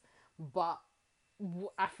those, but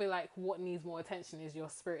I feel like what needs more attention is your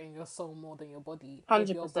spirit and your soul more than your body.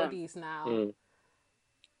 100%.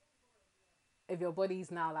 If your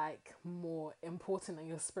body's now like more important than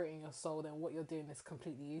your spirit and your soul, then what you're doing is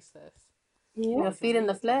completely useless. You're feeding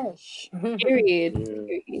the flesh. Period. Tommy,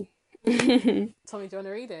 do you want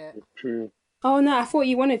to read it? True. Oh no, I thought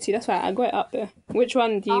you wanted to. That's why I got it up there. Which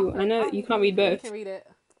one do you? I know you can't read both. You can read it.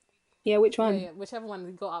 Yeah, which one? Yeah, whichever one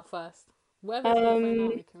you got up first. Wherever now,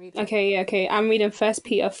 we can read it. Okay. I'm reading First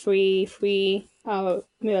Peter 3. Oh,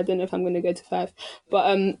 maybe I don't know if I'm going to go to 5,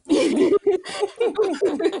 but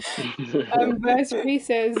verse 3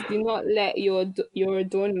 says, "Do not let your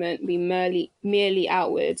adornment be merely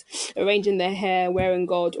outward, arranging their hair, wearing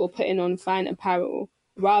gold, or putting on fine apparel.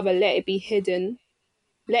 Rather, let it be hidden.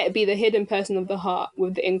 Let it be the hidden person of the heart,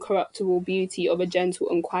 with the incorruptible beauty of a gentle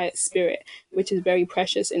and quiet spirit, which is very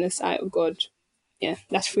precious in the sight of God." Yeah,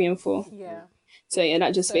 that's 3 and 4. Yeah. So yeah,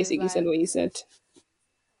 that just basically said what you said.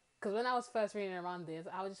 Because when I was first reading around this,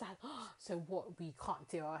 I was just like, oh, so what? We can't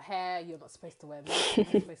do our hair. You're not supposed to wear makeup. You're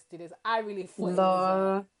not supposed to do this. I really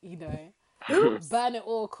thought it was, burn it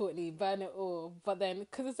all, Courtney, burn it all. But then,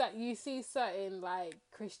 because it's like you see certain like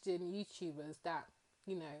Christian YouTubers that,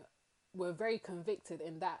 were very convicted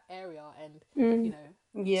in that area and, change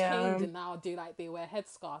and now do like they wear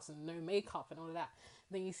headscarves and no makeup and all of that.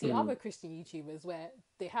 Then you see other Christian YouTubers where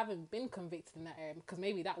they haven't been convicted in that area because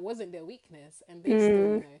maybe that wasn't their weakness and they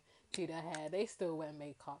still, do their hair, they still wear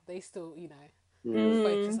makeup, they still,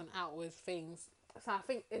 focus on outward things. So I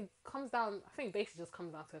think it comes down, basically just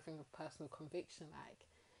comes down to a thing of personal conviction. Like,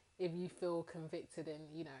 if you feel convicted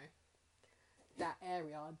in, that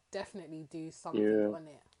area, definitely do something on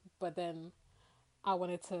it. But then I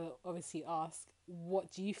wanted to obviously ask,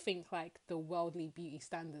 what do you think like the worldly beauty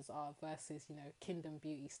standards are versus, kingdom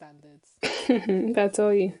beauty standards? That's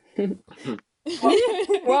all you.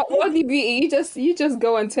 Well, worldly beauty, you just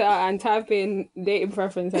go on Twitter and type in dating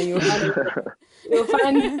preference and you'll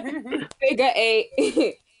find figure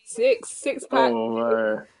 8, six pack.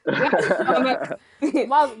 Oh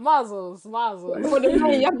Muzzles. For the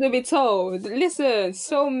man, you have to be told. Listen,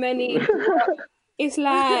 so many. It's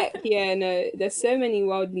like, there's so many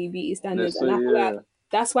worldly beauty standards, and I feel like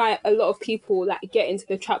that's why a lot of people like get into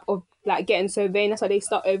the trap of like getting so vain. That's why they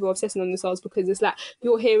start over obsessing on themselves, because it's like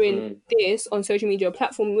you're hearing this on social media, a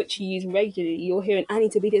platform which you use regularly. You're hearing, I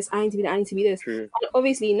need to be this, I need to be that, I need to be this. True. And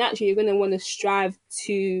obviously, naturally, you're gonna want to strive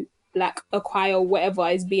to like acquire whatever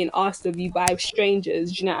is being asked of you by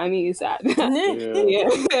strangers. Do you know what I mean? It's like I like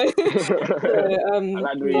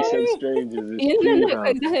the way you said strangers.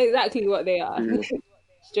 That's exactly what they are.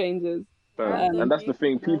 Strangers. And that's the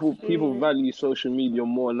thing. People value social media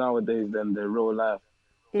more nowadays than their real life.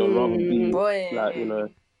 They'll rather be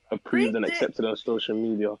approved and accepted on social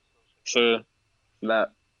media. So like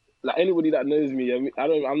anybody that knows me, I'm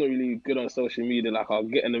not really good on social media. Like, I'll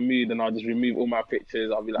get in the mood and I'll just remove all my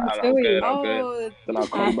pictures. I'll be like, I'm good. Then I'll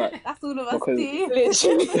come back. That's all of us too.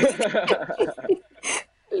 Literally.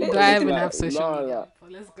 Do I even have social media?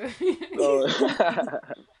 Let's go.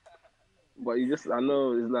 But I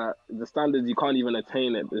know it's like the standards, you can't even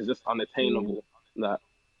attain it. It's just unattainable. That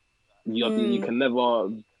you can never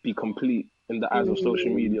be complete in the eyes of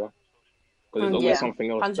social media, because there's always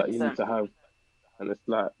something else 100%. That you need to have. And it's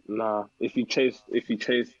like, nah, if you chase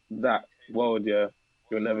that world, you'll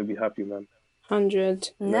never be happy, man.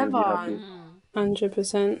 100. Never.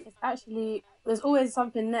 100%. It's actually, there's always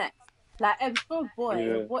something next. Like, for a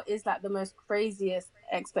boy, what is like the most craziest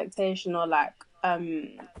expectation or like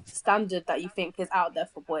standard that you think is out there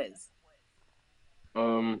for boys?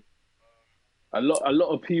 A lot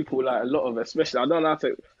of people, like especially, I don't know how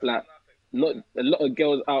to, like, not a lot of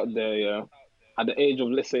girls out there, at the age of,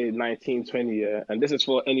 let's say, 19, 20, and this is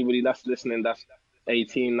for anybody that's listening that's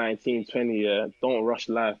 18, 19, 20, don't rush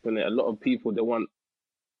life, innit? A lot of people, they want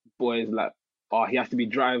boys like, oh, he has to be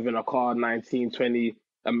driving a car, 19, 20,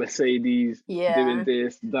 a Mercedes, doing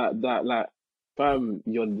this, that, like, fam,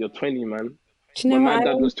 you're 20, man. When my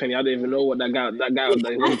dad was 20, I didn't even know what that guy was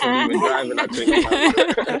even driving at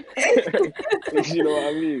 20. You know what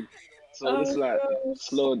I mean? So it's like,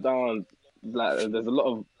 slow down. Like, there's a lot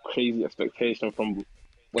of crazy expectation from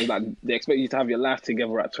when, like, they expect you to have your life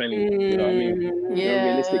together at 20. You know what I mean? Yeah.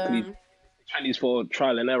 Realistically, 20 is for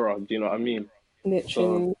trial and error. Do you know what I mean?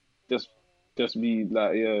 Literally. So just be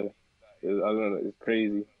like, I don't know. It's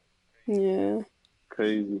crazy. Yeah.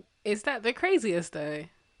 Crazy. Is that the craziest though?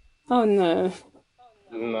 Oh no.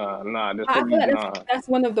 Nah. That's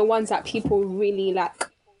one of the ones that people really like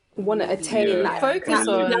want to attain, like focus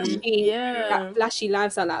on. That flashy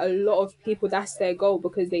lifestyle. Like, a lot of people, that's their goal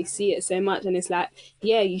because they see it so much, and it's like,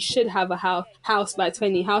 you should have a house by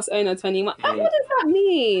 20, house owner 21. What does that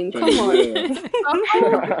mean? Come on,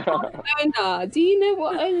 owner. Do you know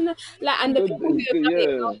what owner? Like, and the people who have done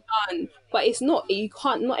it, well done. But it's not. You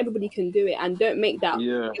can't. Not everybody can do it, and don't make that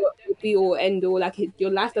your be all end all. Like,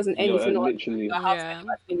 your life doesn't end if you're not your house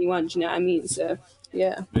by 21. Do you know what I mean? So.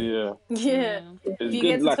 Yeah. It's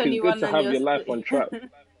good. Like, it's good to have your life on track.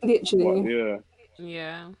 Literally.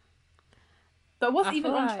 But what's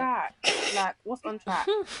even on track? Like, what's on track?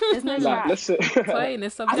 There's no track. Let's say,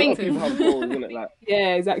 I think people have goals, isn't it? Like,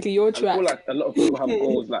 exactly. Your track. I feel like a lot of people have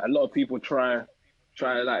goals. Like, a lot of people try.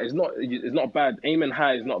 Like, it's not bad. Aiming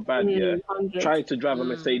high is not bad. Trying to drive a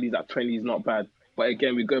Mercedes at 20 is not bad. But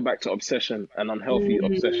again, we go back to obsession and unhealthy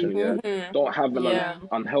obsession. Don't have an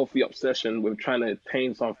unhealthy obsession with trying to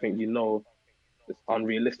attain something it's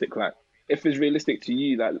unrealistic. Like, if it's realistic to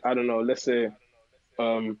you, like, I don't know, let's say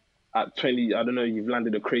at 20, I don't know, you've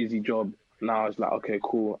landed a crazy job. Now it's like, okay,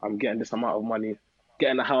 cool, I'm getting this amount of money.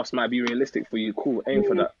 Getting a house might be realistic for you. Cool, aim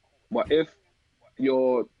for that. But if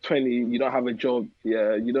you're 20, you don't have a job,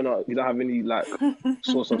 yeah, you don't have any like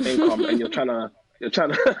source of income, and you're trying to you're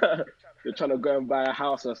trying to go and buy a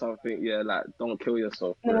house or something, yeah, like don't kill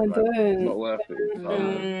yourself for No, it, man. It's don't. not worth it.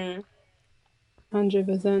 Yeah.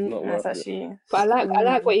 100%. Not That's worth it. actually. But I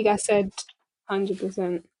like what you guys said.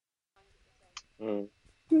 100%.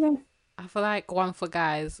 Yeah. I feel like one for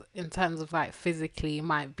guys in terms of like physically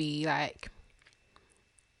might be like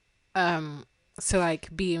so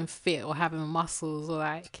like being fit or having muscles or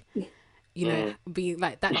like being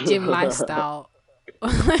like that gym lifestyle.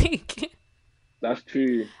 Like That's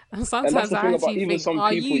true. and And that's sometimes the I thing about actually even think, some are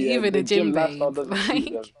people, you yeah, even the a gym lifestyle babe? doesn't suit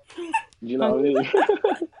them. Like Do you know what I mean?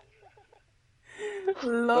 That's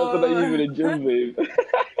not even a gym, babe.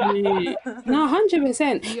 No,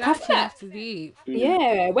 100%. you actually have to do.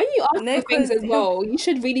 Yeah, when you ask for things Because as well, you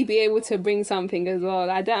should really be able to bring something as well.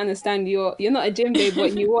 I don't understand. You're not a gym babe,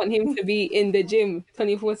 but you want him to be in the gym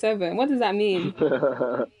 24/7. What does that mean?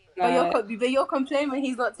 but you're complaining when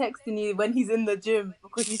he's not texting you when he's in the gym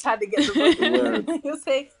because he's trying to get the body. You'll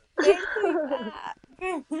say, "Take me back."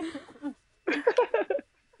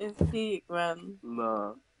 It's peak, man.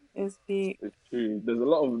 Nah, It's peak. it's true. There's a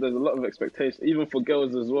lot of expectations, even for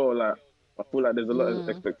girls as well. Like I feel like there's a lot of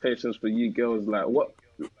expectations for you girls. Like what,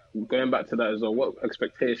 going back to that as well, what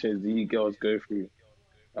expectations do you girls go through?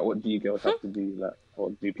 Like what do you girls have to do? Like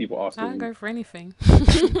what do people ask I of don't you? go for anything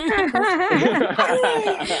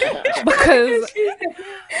because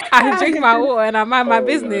I drink my water and I mind my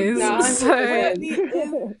business. No, So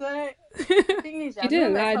 100%. The thing is, You I've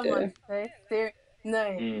didn't never met lie someone though. so serious.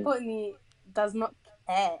 No, Courtney does not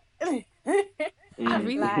care. I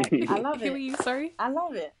really Like, I love Who are it. you? Sorry, I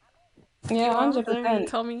love it. Yeah, are 100%.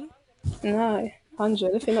 tell me. No,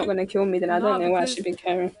 100. If you're not gonna kill me, then I No, don't know why I because should be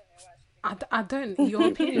caring. I don't. Your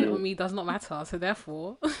opinion on me does not matter. So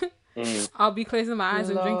therefore, I'll be closing my eyes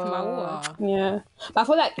and drinking my water. Yeah, but I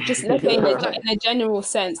feel like just let's say in a general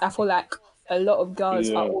sense, I feel like a lot of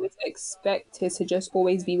girls are always expected to just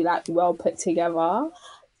always be like well put together,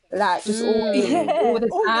 like just always all the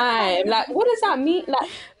time. Like, what does that mean?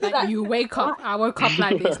 Like you wake up. I woke up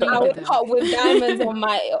like this. No, I you woke didn't. up with diamonds on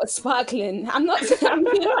my sparkling. I'm not. I'm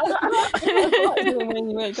not doing when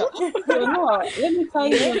you wake up. You're not. Let me tell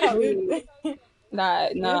you the truth.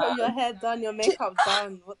 Like, You nah. got your hair done, your makeup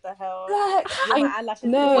done. What the hell? Like, My eyelashes.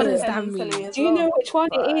 no. What does that mean? Do you know which one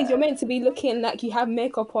it is? You're meant to be looking like you have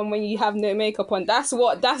makeup on when you have no makeup on. That's the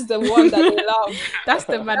one that they love. That's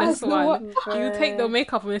the maddest one. What? You take the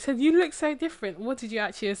makeup and it says you look so different. What did you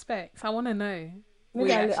actually expect? I want to know.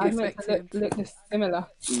 Maybe I meant to look similar.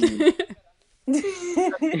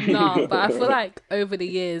 No, but I feel like over the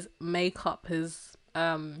years, makeup has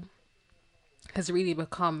really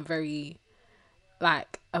become very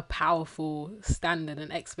like a powerful standard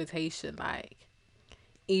and expectation. Like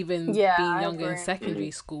even being younger in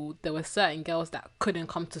secondary school, there were certain girls that couldn't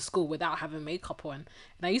come to school without having makeup on,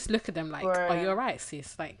 and I used to look at them like, "Are you alright,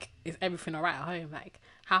 sis? Like, is everything alright at home? Like,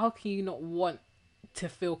 how can you not want to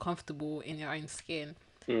feel comfortable in your own skin?"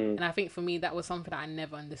 And I think for me, that was something that I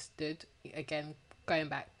never understood. Again, going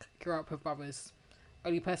back, grew up with brothers.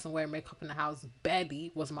 Only person wearing makeup in the house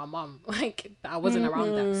barely was my mum. Like I wasn't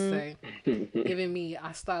around that, so even me,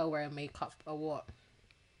 I started wearing makeup at what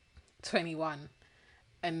 21,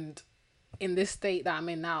 and in this state that I'm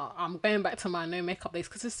in now, I'm going back to my no makeup days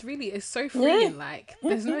because it's so freeing. Like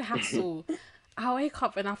there's no hassle. I wake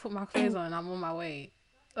up and I put my clothes on and I'm on my way.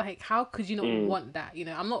 Like how could you not want that? You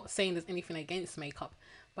know, I'm not saying there's anything against makeup,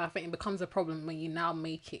 but I think it becomes a problem when you now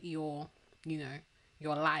make it your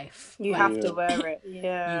life. You have to wear it.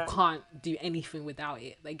 Yeah. You can't do anything without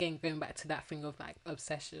it. Again, going back to that thing of like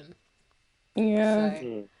obsession. Yeah.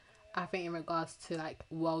 So I think in regards to like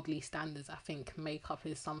worldly standards, I think makeup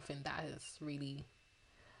is something that has really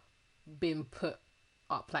been put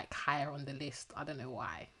up like higher on the list. I don't know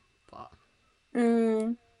why, but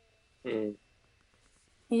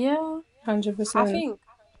yeah, 100%.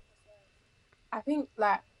 I think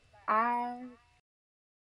like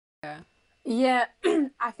yeah,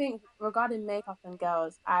 I think regarding makeup and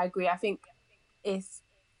girls, I agree. I think it's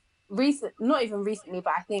not even recently,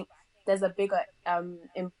 but I think there's a bigger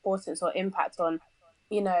importance or impact on,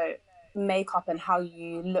 makeup and how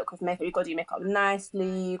you look with makeup. You've got to do makeup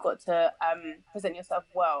nicely, you've got to present yourself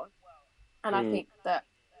well. And I think that,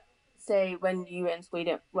 say, when you were in school, you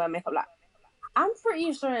didn't wear makeup, like, I'm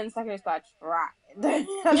pretty sure in secondary school I tried. But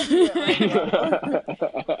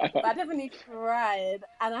I definitely tried.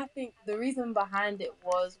 And I think the reason behind it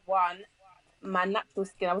was, one, my natural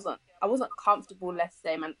skin. I wasn't comfortable, let's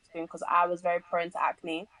say, my natural skin, because I was very prone to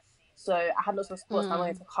acne. So I had lots of spots and I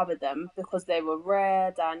wanted to cover them because they were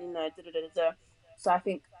red and, So I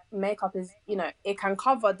think makeup is, it can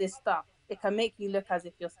cover this stuff. It can make you look as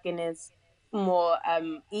if your skin is more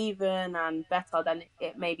even and better than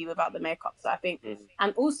it may be without the makeup. So I think,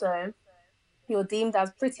 and also you're deemed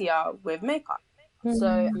as prettier with makeup.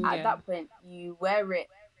 So at that point, you wear it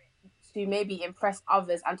to maybe impress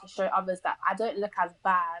others and to show others that I don't look as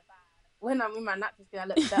bad. When I'm in my natural skin, I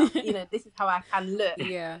look better. This is how I can look.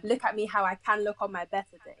 Look at me, how I can look on my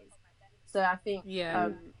better days. So I think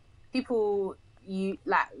people,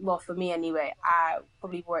 for me anyway, I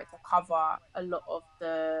probably wore it to cover a lot of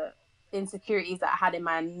the insecurities that I had in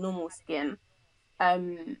my normal skin.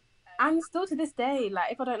 And still to this day,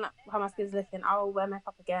 like, if I don't like how my skin's looking, I'll wear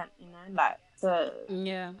makeup again,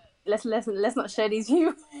 let's not show these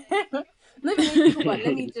people. Not even these people, but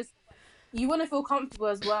let me just, you want to feel comfortable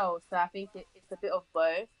as well. So I think it's a bit of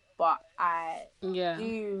both, but I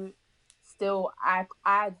do still, I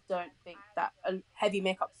don't think that a heavy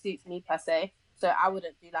makeup suits me per se. So I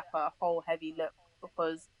wouldn't do like a whole heavy look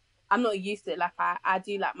because I'm not used to it. Like I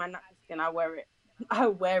do like my natural skin, I wear it. I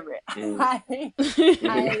wear it. I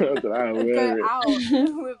go out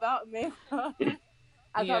without makeup.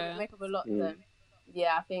 I go out with makeup a lot. So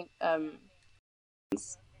yeah, I think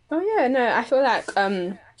Oh yeah, no, I feel like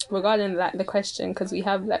regarding like the question, because we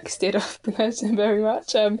have like steered off the question very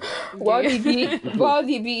much. Worldly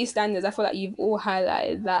beauty standards, I feel like you've all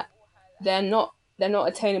highlighted that they're not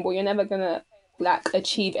attainable. You're never gonna like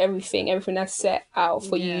achieve everything that's set out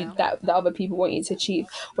for you that the other people want you to achieve.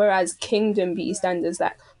 Whereas kingdom beauty standards,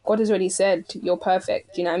 like God has already said you're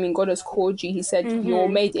perfect. You know what I mean? God has called you. He said you're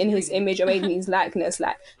made in His image, you're made in His likeness.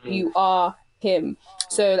 Like you are Him.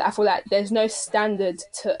 So I feel like there's no standard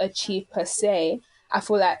to achieve per se. I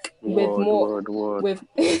feel like with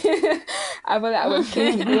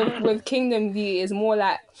kingdom beauty is more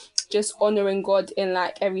like just honoring God in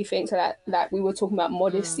like everything. So like we were talking about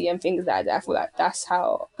modesty and things like that. I feel like that's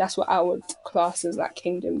what I would class as like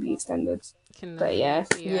kingdom beauty standards. But yeah.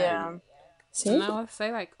 So now I'll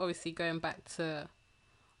say, like, obviously going back to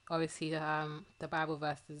the Bible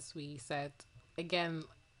verses we said again.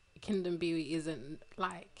 Kingdom beauty isn't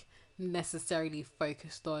like necessarily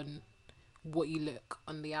focused on what you look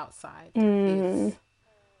on the outside. It's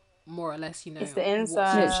more or less, it's the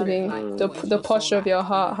inside, literally like, the posture of your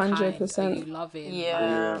heart. 100%. Are you loving?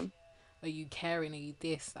 Yeah. Are you caring? Are you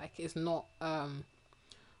this? Like, it's not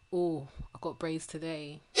oh, I got braids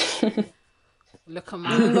today. Look at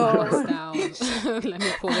my bust down. Let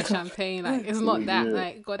me pour the champagne. Like, it's not that.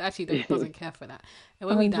 Like, God actually doesn't care for that. And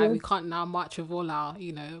when we die, we can't now march with all our,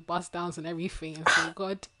 bust downs and everything and say,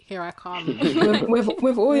 God, here I come.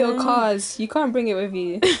 with all your cars, you can't bring it with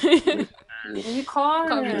you. You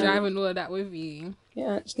can't be driving all of that with you. You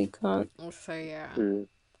actually can't. So yeah,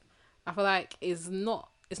 I feel like it's not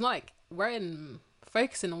like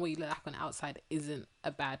focusing on what you look like on the outside isn't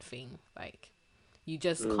a bad thing. Like, you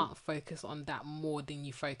just can't focus on that more than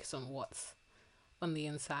you focus on what's on the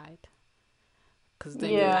inside, because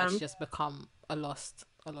then you actually just become a lost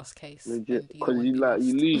case. Because you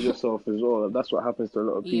lose yourself as well. That's what happens to a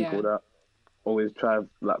lot of people that always try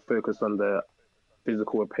like focus on their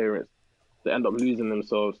physical appearance. They end up losing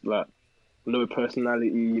themselves. Like, no personality.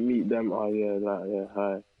 You meet them. Oh yeah, like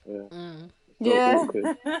hi, awkward.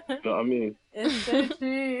 You know what I mean? It's so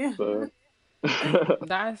true. So.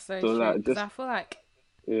 That's so true. Like, because I feel like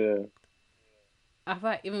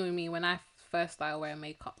even with me, when I first started wearing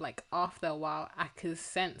makeup, like after a while I could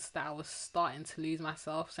sense that I was starting to lose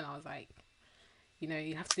myself, and I was like, you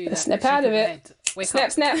have to do that. Snap out of it.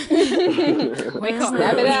 Snap. Wake up.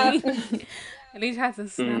 Snap it out. At least you had to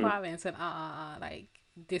snap out of it and said, like,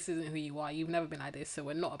 this isn't who you are. You've never been like this, so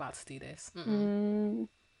we're not about to do this. We ain't.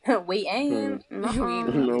 We ain't.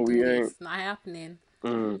 It's not happening.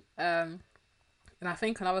 And I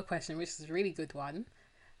think another question, which is a really good one,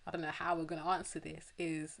 I don't know how we're going to answer this,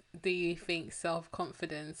 is do you think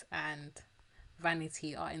self-confidence and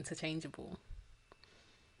vanity are interchangeable?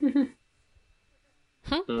 I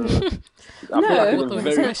feel like there's a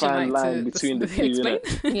very fine line between the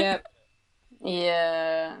two. Yep.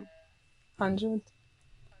 Yeah. 100.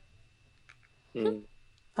 100%.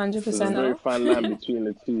 There's a very fine line between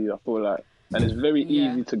the two, I feel like. And it's very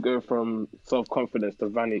easy to go from self-confidence to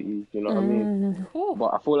vanity, you know what I mean?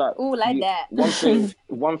 But I feel like that.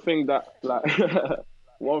 one thing that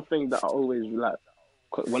I always like,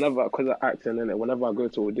 because I act in it, whenever I go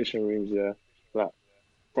to audition rooms, like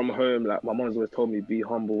from home, like my mom's always told me, be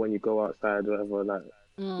humble when you go outside, whatever, like,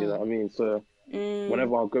 you know what I mean? So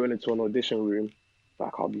whenever I'm going into an audition room,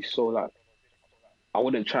 like I'll be so like, I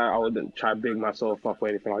wouldn't try big myself up or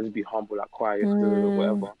anything. I'll just be humble, like quiet,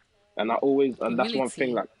 whatever. And I always, and that's one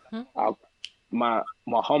thing, like, my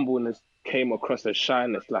humbleness came across as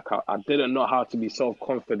shyness. Like I didn't know how to be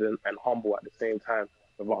self-confident and humble at the same time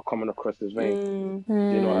without coming across as vain. Do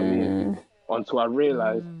you know what I mean? Until I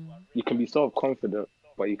realized you can be self-confident,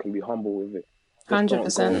 but you can be humble with it.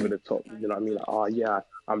 Just don't go over the top. You know what I mean? Like, oh yeah,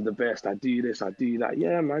 I'm the best. I do this. I do that.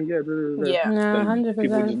 Yeah, man. Yeah. Yeah. No, Then 100%.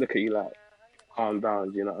 people just look at you like, calm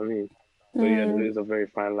down. Do you know what I mean? So yeah, there is a very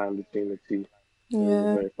fine line between the two. There's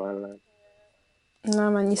a very fine line.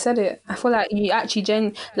 No, man, you said it. I feel like you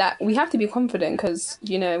actually like we have to be confident because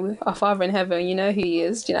you know our Father in heaven, you know who He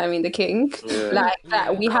is. Do you know what I mean? The King. Yeah.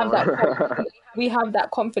 Like we have that. We have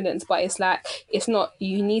that confidence, but it's like it's not.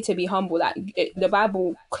 You need to be humble. Like the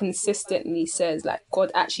Bible consistently says, like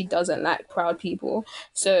God actually doesn't like proud people.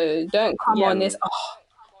 So don't come on this.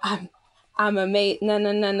 Oh, I'm a mate. No.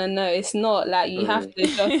 It's not like you have to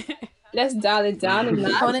just. Let's dial it down and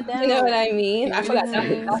Tone it down. you know what I mean? I feel like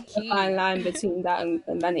that's the fine line between that and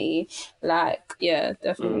vanity. Like, yeah,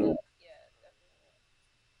 definitely.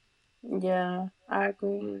 Yeah, I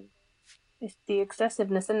agree. It's the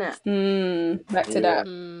excessiveness, isn't it? Back to that.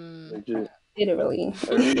 Literally.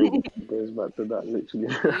 Everything goes back to that, literally.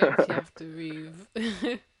 You actually have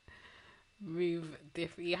to move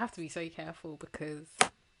different. You have to be so careful because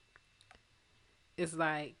it's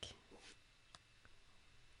like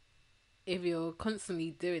if you're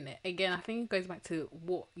constantly doing it again, I think it goes back to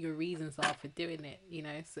what your reasons are for doing it, you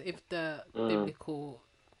know. So if the biblical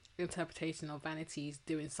interpretation of vanity is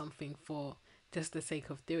doing something for just the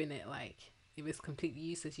sake of doing it, like if it's completely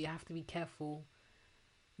useless, you have to be careful,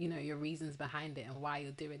 you know, your reasons behind it and why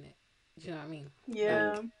you're doing it. Do you know what I mean?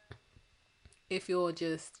 Yeah. Like, if you're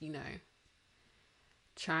just, you know,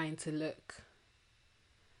 trying to look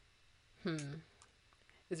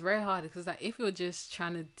it's very hard because like if you're just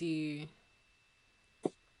trying to do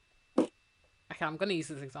I'm gonna use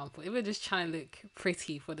this example. If you're just trying to look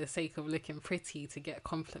pretty for the sake of looking pretty to get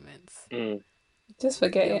compliments, just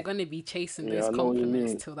forget you're it. gonna be chasing those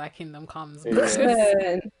compliments till that kingdom comes. And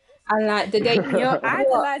like the day you're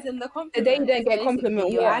idolizing the compliment. The day you don't get a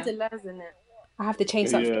compliment, you're idolizing it. I have to change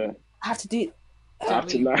something. I have to do it. I have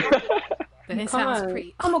to lie. Then it sounds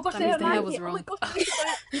pretty. Oh my gosh, that means the hair was wrong.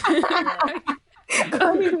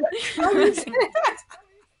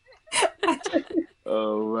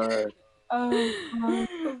 Oh man.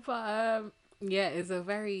 But yeah, it's a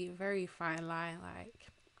very, very fine line. Like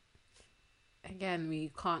again,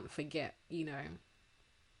 we can't forget, you know,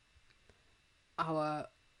 our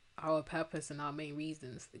purpose and our main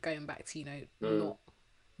reasons. Going back to, you know, not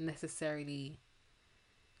necessarily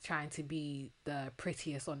trying to be the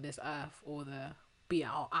prettiest on this earth or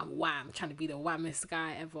I'm trying to be the whammest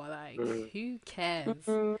guy ever. Like who cares?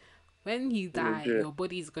 When you die, your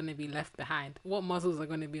body's gonna be left behind. What muscles are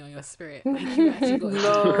gonna be on your spirit? Like you actually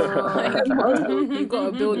you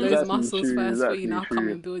gotta build those muscles first before you now come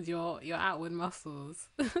and build your outward muscles.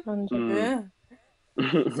 Yeah.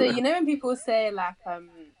 So you know when people say like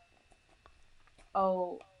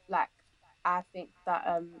like I think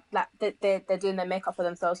that like they're doing their makeup for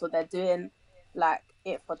themselves or they're doing like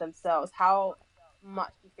it for themselves. How much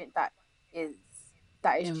do you think that is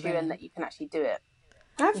true and that you can actually do it?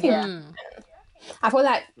 I think I feel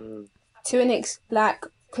like to an like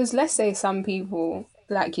because let's say some people,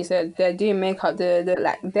 like you said, they're doing makeup.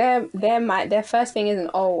 Like their first thing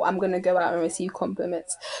isn't I'm gonna go out and receive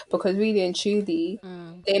compliments, because really and truly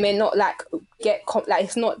they may not like get like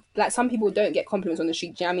it's not like some people don't get compliments on the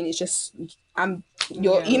street. Do you know what I mean? It's just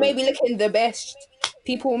you may be looking the best.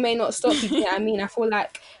 People may not stop you. Do you know what I mean? I feel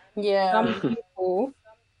like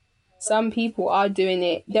some people are doing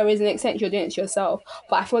it. There is an extent you're doing it to yourself,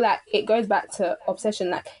 but I feel like it goes back to obsession.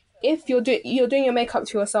 Like if you're doing your makeup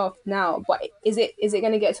to yourself now, but is it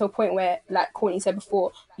going to get to a point where, like Courtney said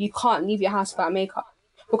before, you can't leave your house without makeup?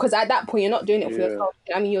 Because at that point you're not doing it for yourself.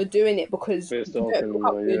 I mean, you're doing it because you don't feel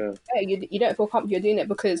comfortable. You don't feel comfortable. You're doing it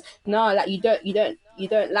because like you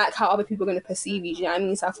don't like how other people are going to perceive you. Do you know what I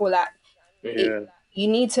mean? So I feel like you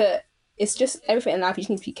need to. It's just everything in life. You just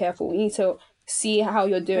need to be careful. You need to see how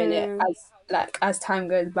you're doing it as time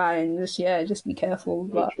goes by, and just be careful.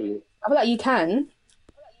 But I feel like you can.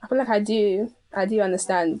 I feel like I do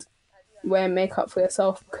understand wearing makeup for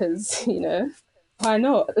yourself because, you know, why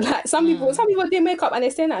not? Like some people do makeup and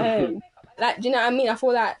they're staying at home. Like, do you know what I mean? I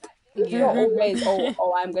feel like it's not always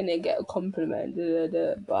I'm gonna get a compliment.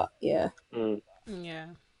 But yeah.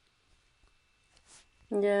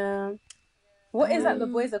 What is like the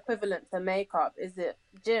boys' equivalent to makeup? Is it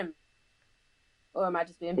gym? Or am I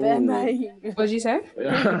just being bare naive? What did you say?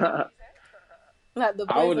 Like the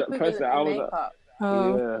boys' equivalent to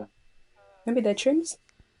makeup. Maybe they're trims.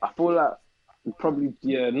 I feel like Probably,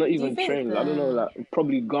 yeah, not even trends. I don't know, like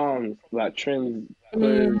probably gowns, like trends,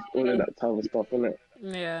 clothes, all of that type of stuff, innit?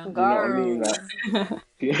 Yeah. Do you know what I mean? Like,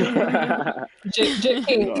 you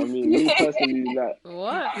know what I mean? Me personally, like,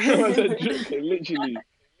 What? I said drip page, literally.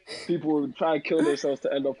 People would try and kill themselves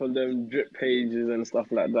to end up on them drip pages and stuff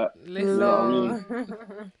like that. Listen. You know what I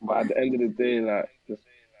mean? But at the end of the day, like,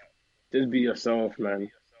 just be yourself,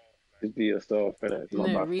 man. Just be yourself, innit? It's not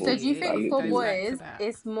No, about really. So do you like think for goes back literally. to boys that.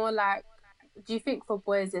 it's more like? Do you think for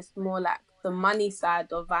boys it's more like the money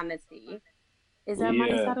side of vanity? Is there a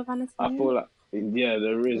money Yeah, side of vanity? I feel like yeah,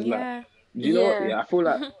 there is like. Yeah. Do you know what? Yeah. Yeah, I feel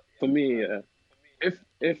like for me,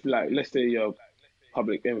 if like let's say you're a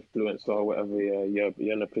public influencer or whatever, you're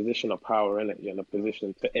in a position of power in it. You're in a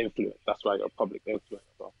position to influence. That's why you're a public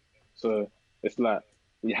influencer. So it's like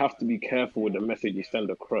you have to be careful with the message you send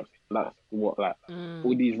across. That's what like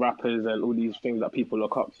all these rappers and all these things that people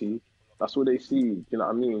look up to. That's what they see. You know what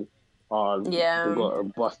I mean? They Yeah. got a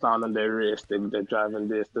bust down on their wrist. They're driving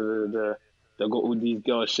this. They got all these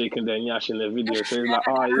girls shaking their nyash in their video. So it's like,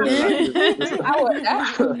 oh yeah, like this I want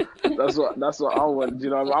that. that's what I want. Do you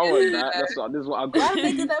know what I mean? I want that. This is what I got Why to do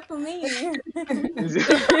they do do. that for me?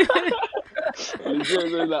 Legit,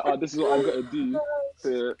 it's like, oh, this is what I got to do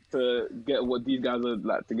to get what these guys are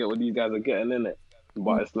like to get what these guys are getting in it.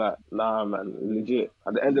 But it's like, nah, man, legit.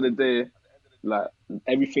 At the end of the day, like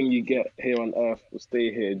everything you get here on earth will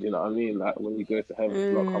stay here. Do you know what I mean? Like when you go to heaven,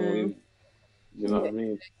 it's not come with you. Do you know what I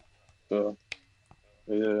mean? So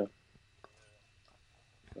yeah,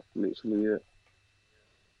 that's literally it.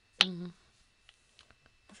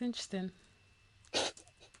 That's interesting.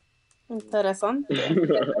 Interesante.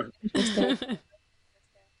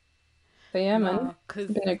 But yeah, man, No, because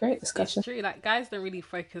it's been a great discussion. it's true. Like guys don't really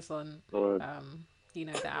focus on, Right.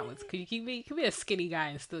 the hours. Cause you can be a skinny guy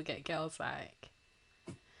and still get girls. Like,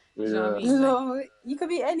 Yeah, you know what I mean? Like, No, you could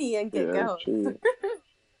be any and get yeah, girls. true.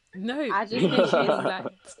 no, I just think literally, like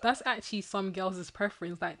that's actually some girls'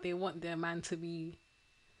 preference. Like they want their man to be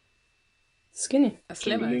Skinny. a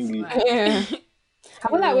slimmer. Lingy. Like, Yeah. I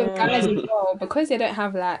feel like with Yeah. guys as well, because they don't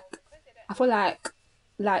have like, I feel like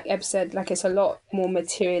Eb said, like it's a lot more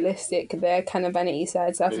materialistic, their kind of vanity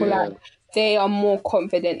side. So I feel Yeah. like they are more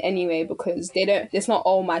confident anyway because they don't. It's not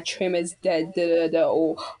oh my trim is dead,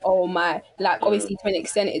 or oh my like obviously to an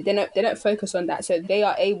extent they don't focus on that. So they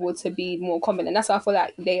are able to be more confident. That's why I feel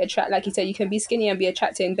like they attract. Like you said, you can be skinny and be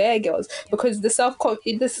attracting bare girls because this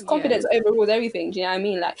confidence overrules everything. Do you know what I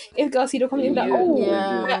mean? Like if girls see the confidence, like Yeah, oh,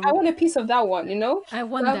 legit. I want a piece of that one, you know. I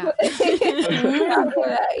want So I that. feel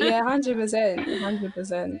like, yeah,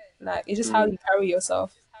 100%. Like it's just how you carry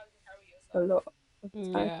yourself a lot of the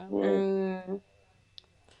time. Yeah. Well,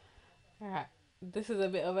 Alright. This is a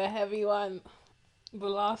bit of a heavy one. The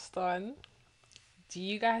last one. Do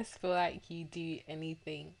you guys feel like you do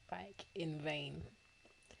anything like in vain?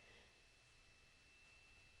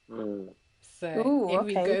 So Ooh, if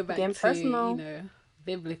we okay. go back Getting to, personal.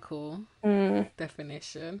 biblical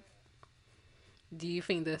definition, do you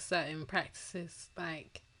think there's certain practices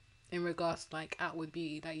like in regards to like outward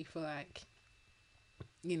beauty that you feel like,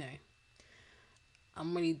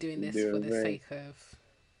 I'm really doing this for the sake of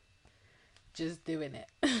just doing it?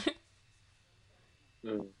 I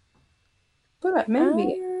feel like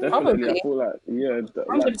maybe. definitely, Probably. I feel like yeah,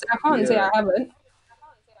 100%. I can't say I haven't.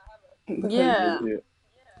 Yeah. legit.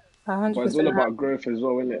 I But it's all 100% about growth as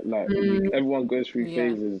well, isn't it? Like everyone goes through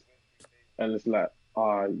phases, and it's like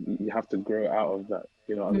you have to grow out of that.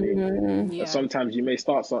 You know what I mean? Yeah. And sometimes you may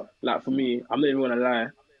start like for me, I'm not even gonna lie.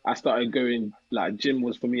 I started going like gym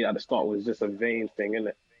was for me at the start was just a vain thing,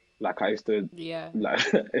 innit? Like I used to like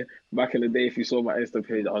back in the day. If you saw my Insta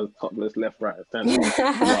page, I was topless left, right, and center.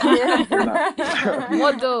 Like,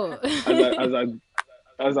 Model.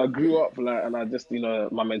 as I grew up, like, and I just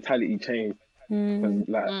my mentality changed because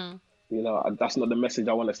like that's not the message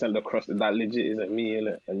I want to send across. That legit isn't me,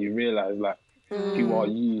 innit? And you realize like who are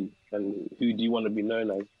you and who do you want to be known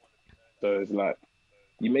as? So it's like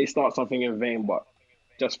you may start something in vain, but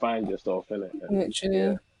just find yourself in it.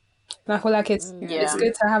 Literally. And I feel like it's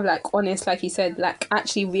good to have like honest, like you said, like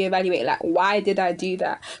actually reevaluate like why did I do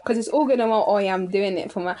that? Because it's all good and well, oh yeah, I'm doing it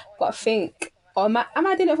for my, but think, oh am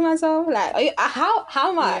I doing it for myself? Like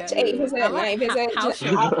how much? 80%, 90%? How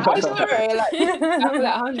sure? Like I feel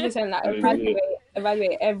like 100% like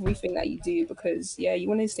evaluate everything that you do because you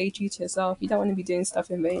want to stay true to yourself. You don't want to be doing stuff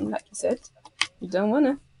in vain, like you said. You don't want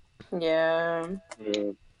to. Yeah.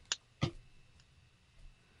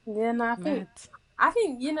 Yeah, no, I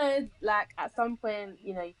think, like at some point,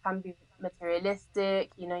 you can be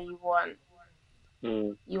materialistic, you want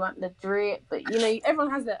the drip, but everyone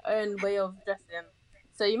has their own way of dressing.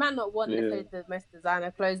 So you might not want necessarily the most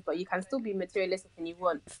designer clothes, but you can still be materialistic and you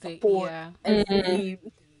want Ford, SUV,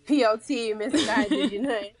 PLT, misguided, you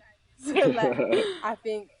know. So like, I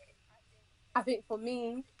think for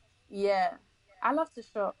me, I love to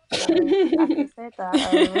shop, so I can say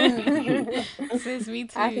that. Sis, me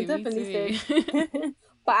too. I can definitely say,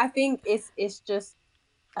 but I think it's just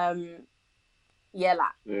if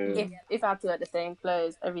I had to wear the same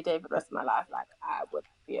clothes every day for the rest of my life, like I would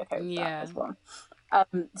be okay with that as well.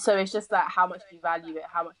 So it's just like how much you value it,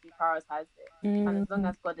 how much you prioritize it, and as long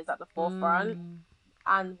as God is at the forefront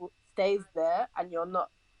and stays there, and you're not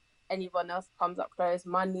anyone else comes up close,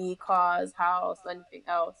 money, cars, house, anything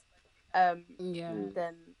else, then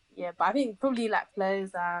but I think probably like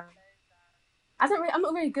clothes. I'm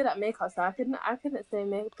not very good at makeup, so I couldn't say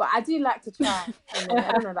makeup, but I do like to try. You know,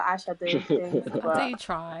 I don't know the eyeshadow things, but I do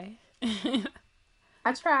try.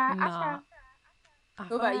 I try.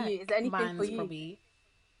 What about you? Is there anything for you? Probably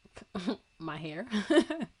my hair.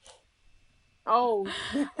 Oh,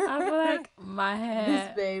 I feel like my hair,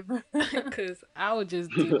 this babe, because I would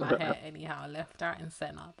just do my hair anyhow, left, right, and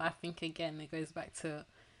center. But I think again, it goes back to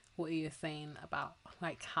what you were saying about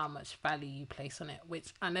like how much value you place on it,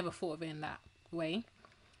 which I never thought of it in that way.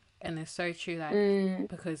 And it's so true, like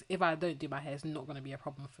because if I don't do my hair, it's not going to be a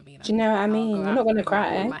problem for me. Like, do you know what I mean? You're not going to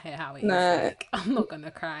cry. My hair how it is. Like, I'm not going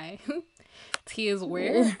to cry. Tears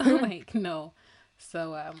weird. Like, no.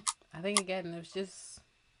 So I think again, it's just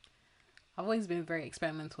I've always been very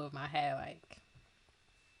experimental with my hair. Like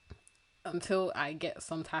until I get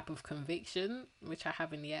some type of conviction, which I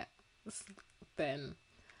haven't yet, then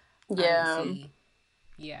again,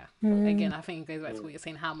 I think it goes back to what you're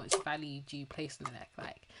saying. How much value do you place on it?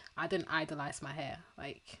 Like I didn't idolize my hair.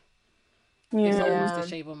 Like if someone was to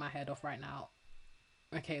shave on my head off right now,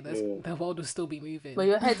 okay, the world will still be moving. But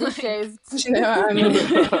your head is shaved. You know what I mean?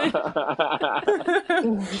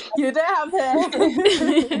 You don't have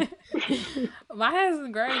hair. My hair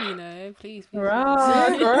isn't growing, you know. Please.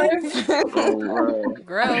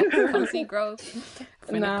 Growth. Come see growth.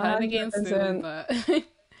 I'm gonna plan again soon, but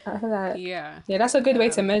I feel like, yeah, that's a good way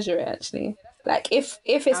to measure it. Actually, like if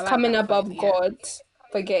it's like coming above God,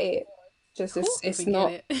 forget it. Just it's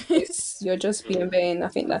not. You're just being vain. I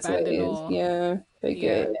think that's what it is. Yeah,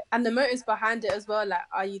 forget it. And the motives behind it as well. Like,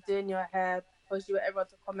 are you doing your hair because you want everyone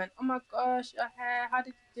to comment, "Oh my gosh, your hair! How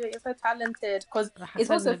did you do it? You're so talented." Because it's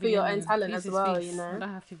also for your own talent as well. You know. I don't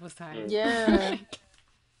have people's time. Yeah.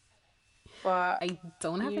 But I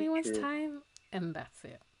don't have anyone's time, and that's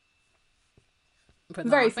it. But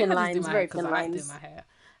very thin lines. Very thin lines. I do my hair.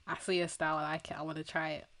 I see a style, I like it. I want to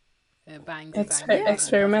try it. Bang.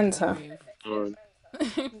 Experimenter.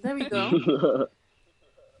 There we go.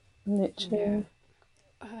 Literally.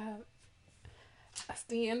 That's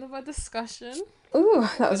the end of our discussion. Ooh,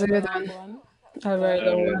 that was a good one. A very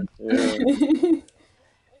long one.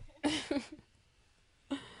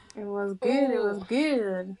 It was good. It was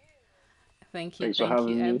good. Thank you,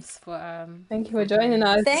 Ebs, for thank you for joining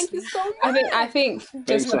us. Thank you so much. I think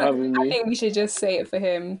we should just say it for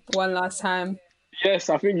him one last time. Yes,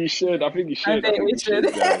 I think you should. I think we should.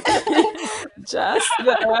 Just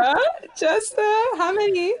how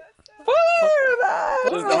many? 4 of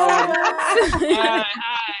us.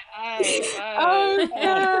 Oh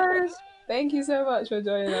gosh. Thank you so much for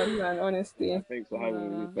joining us, man, honestly. Thanks for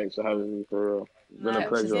having me, for real. It's been a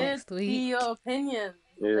pleasure. See your opinion.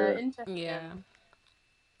 Yeah.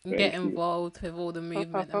 Get involved with all the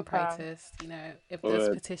movement and protest. You know, if there's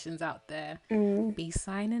petitions out there, be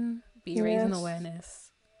signing, be raising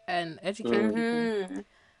awareness, and educate people,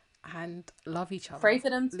 and love each other. Pray for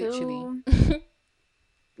them too. Literally.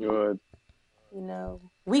 Good. You know,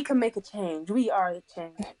 we can make a change. We are the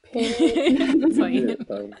change.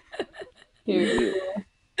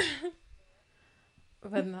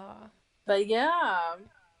 But yeah.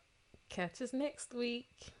 Catch us next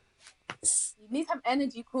week. You need some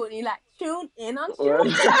energy, Courtney. Like, tune in on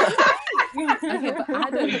Tuesday. Okay, but I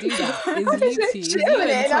don't do that. It's you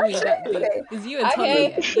and Tommy that do. It's you and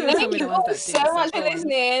Tommy. Thank you all so much for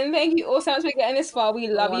listening. Thank you all so much for getting this far. We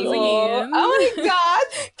love you all. Again. Oh my God.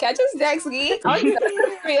 Catch us next week.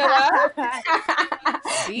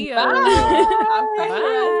 See ya. Bye.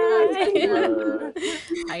 Bye.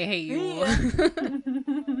 I hate you all.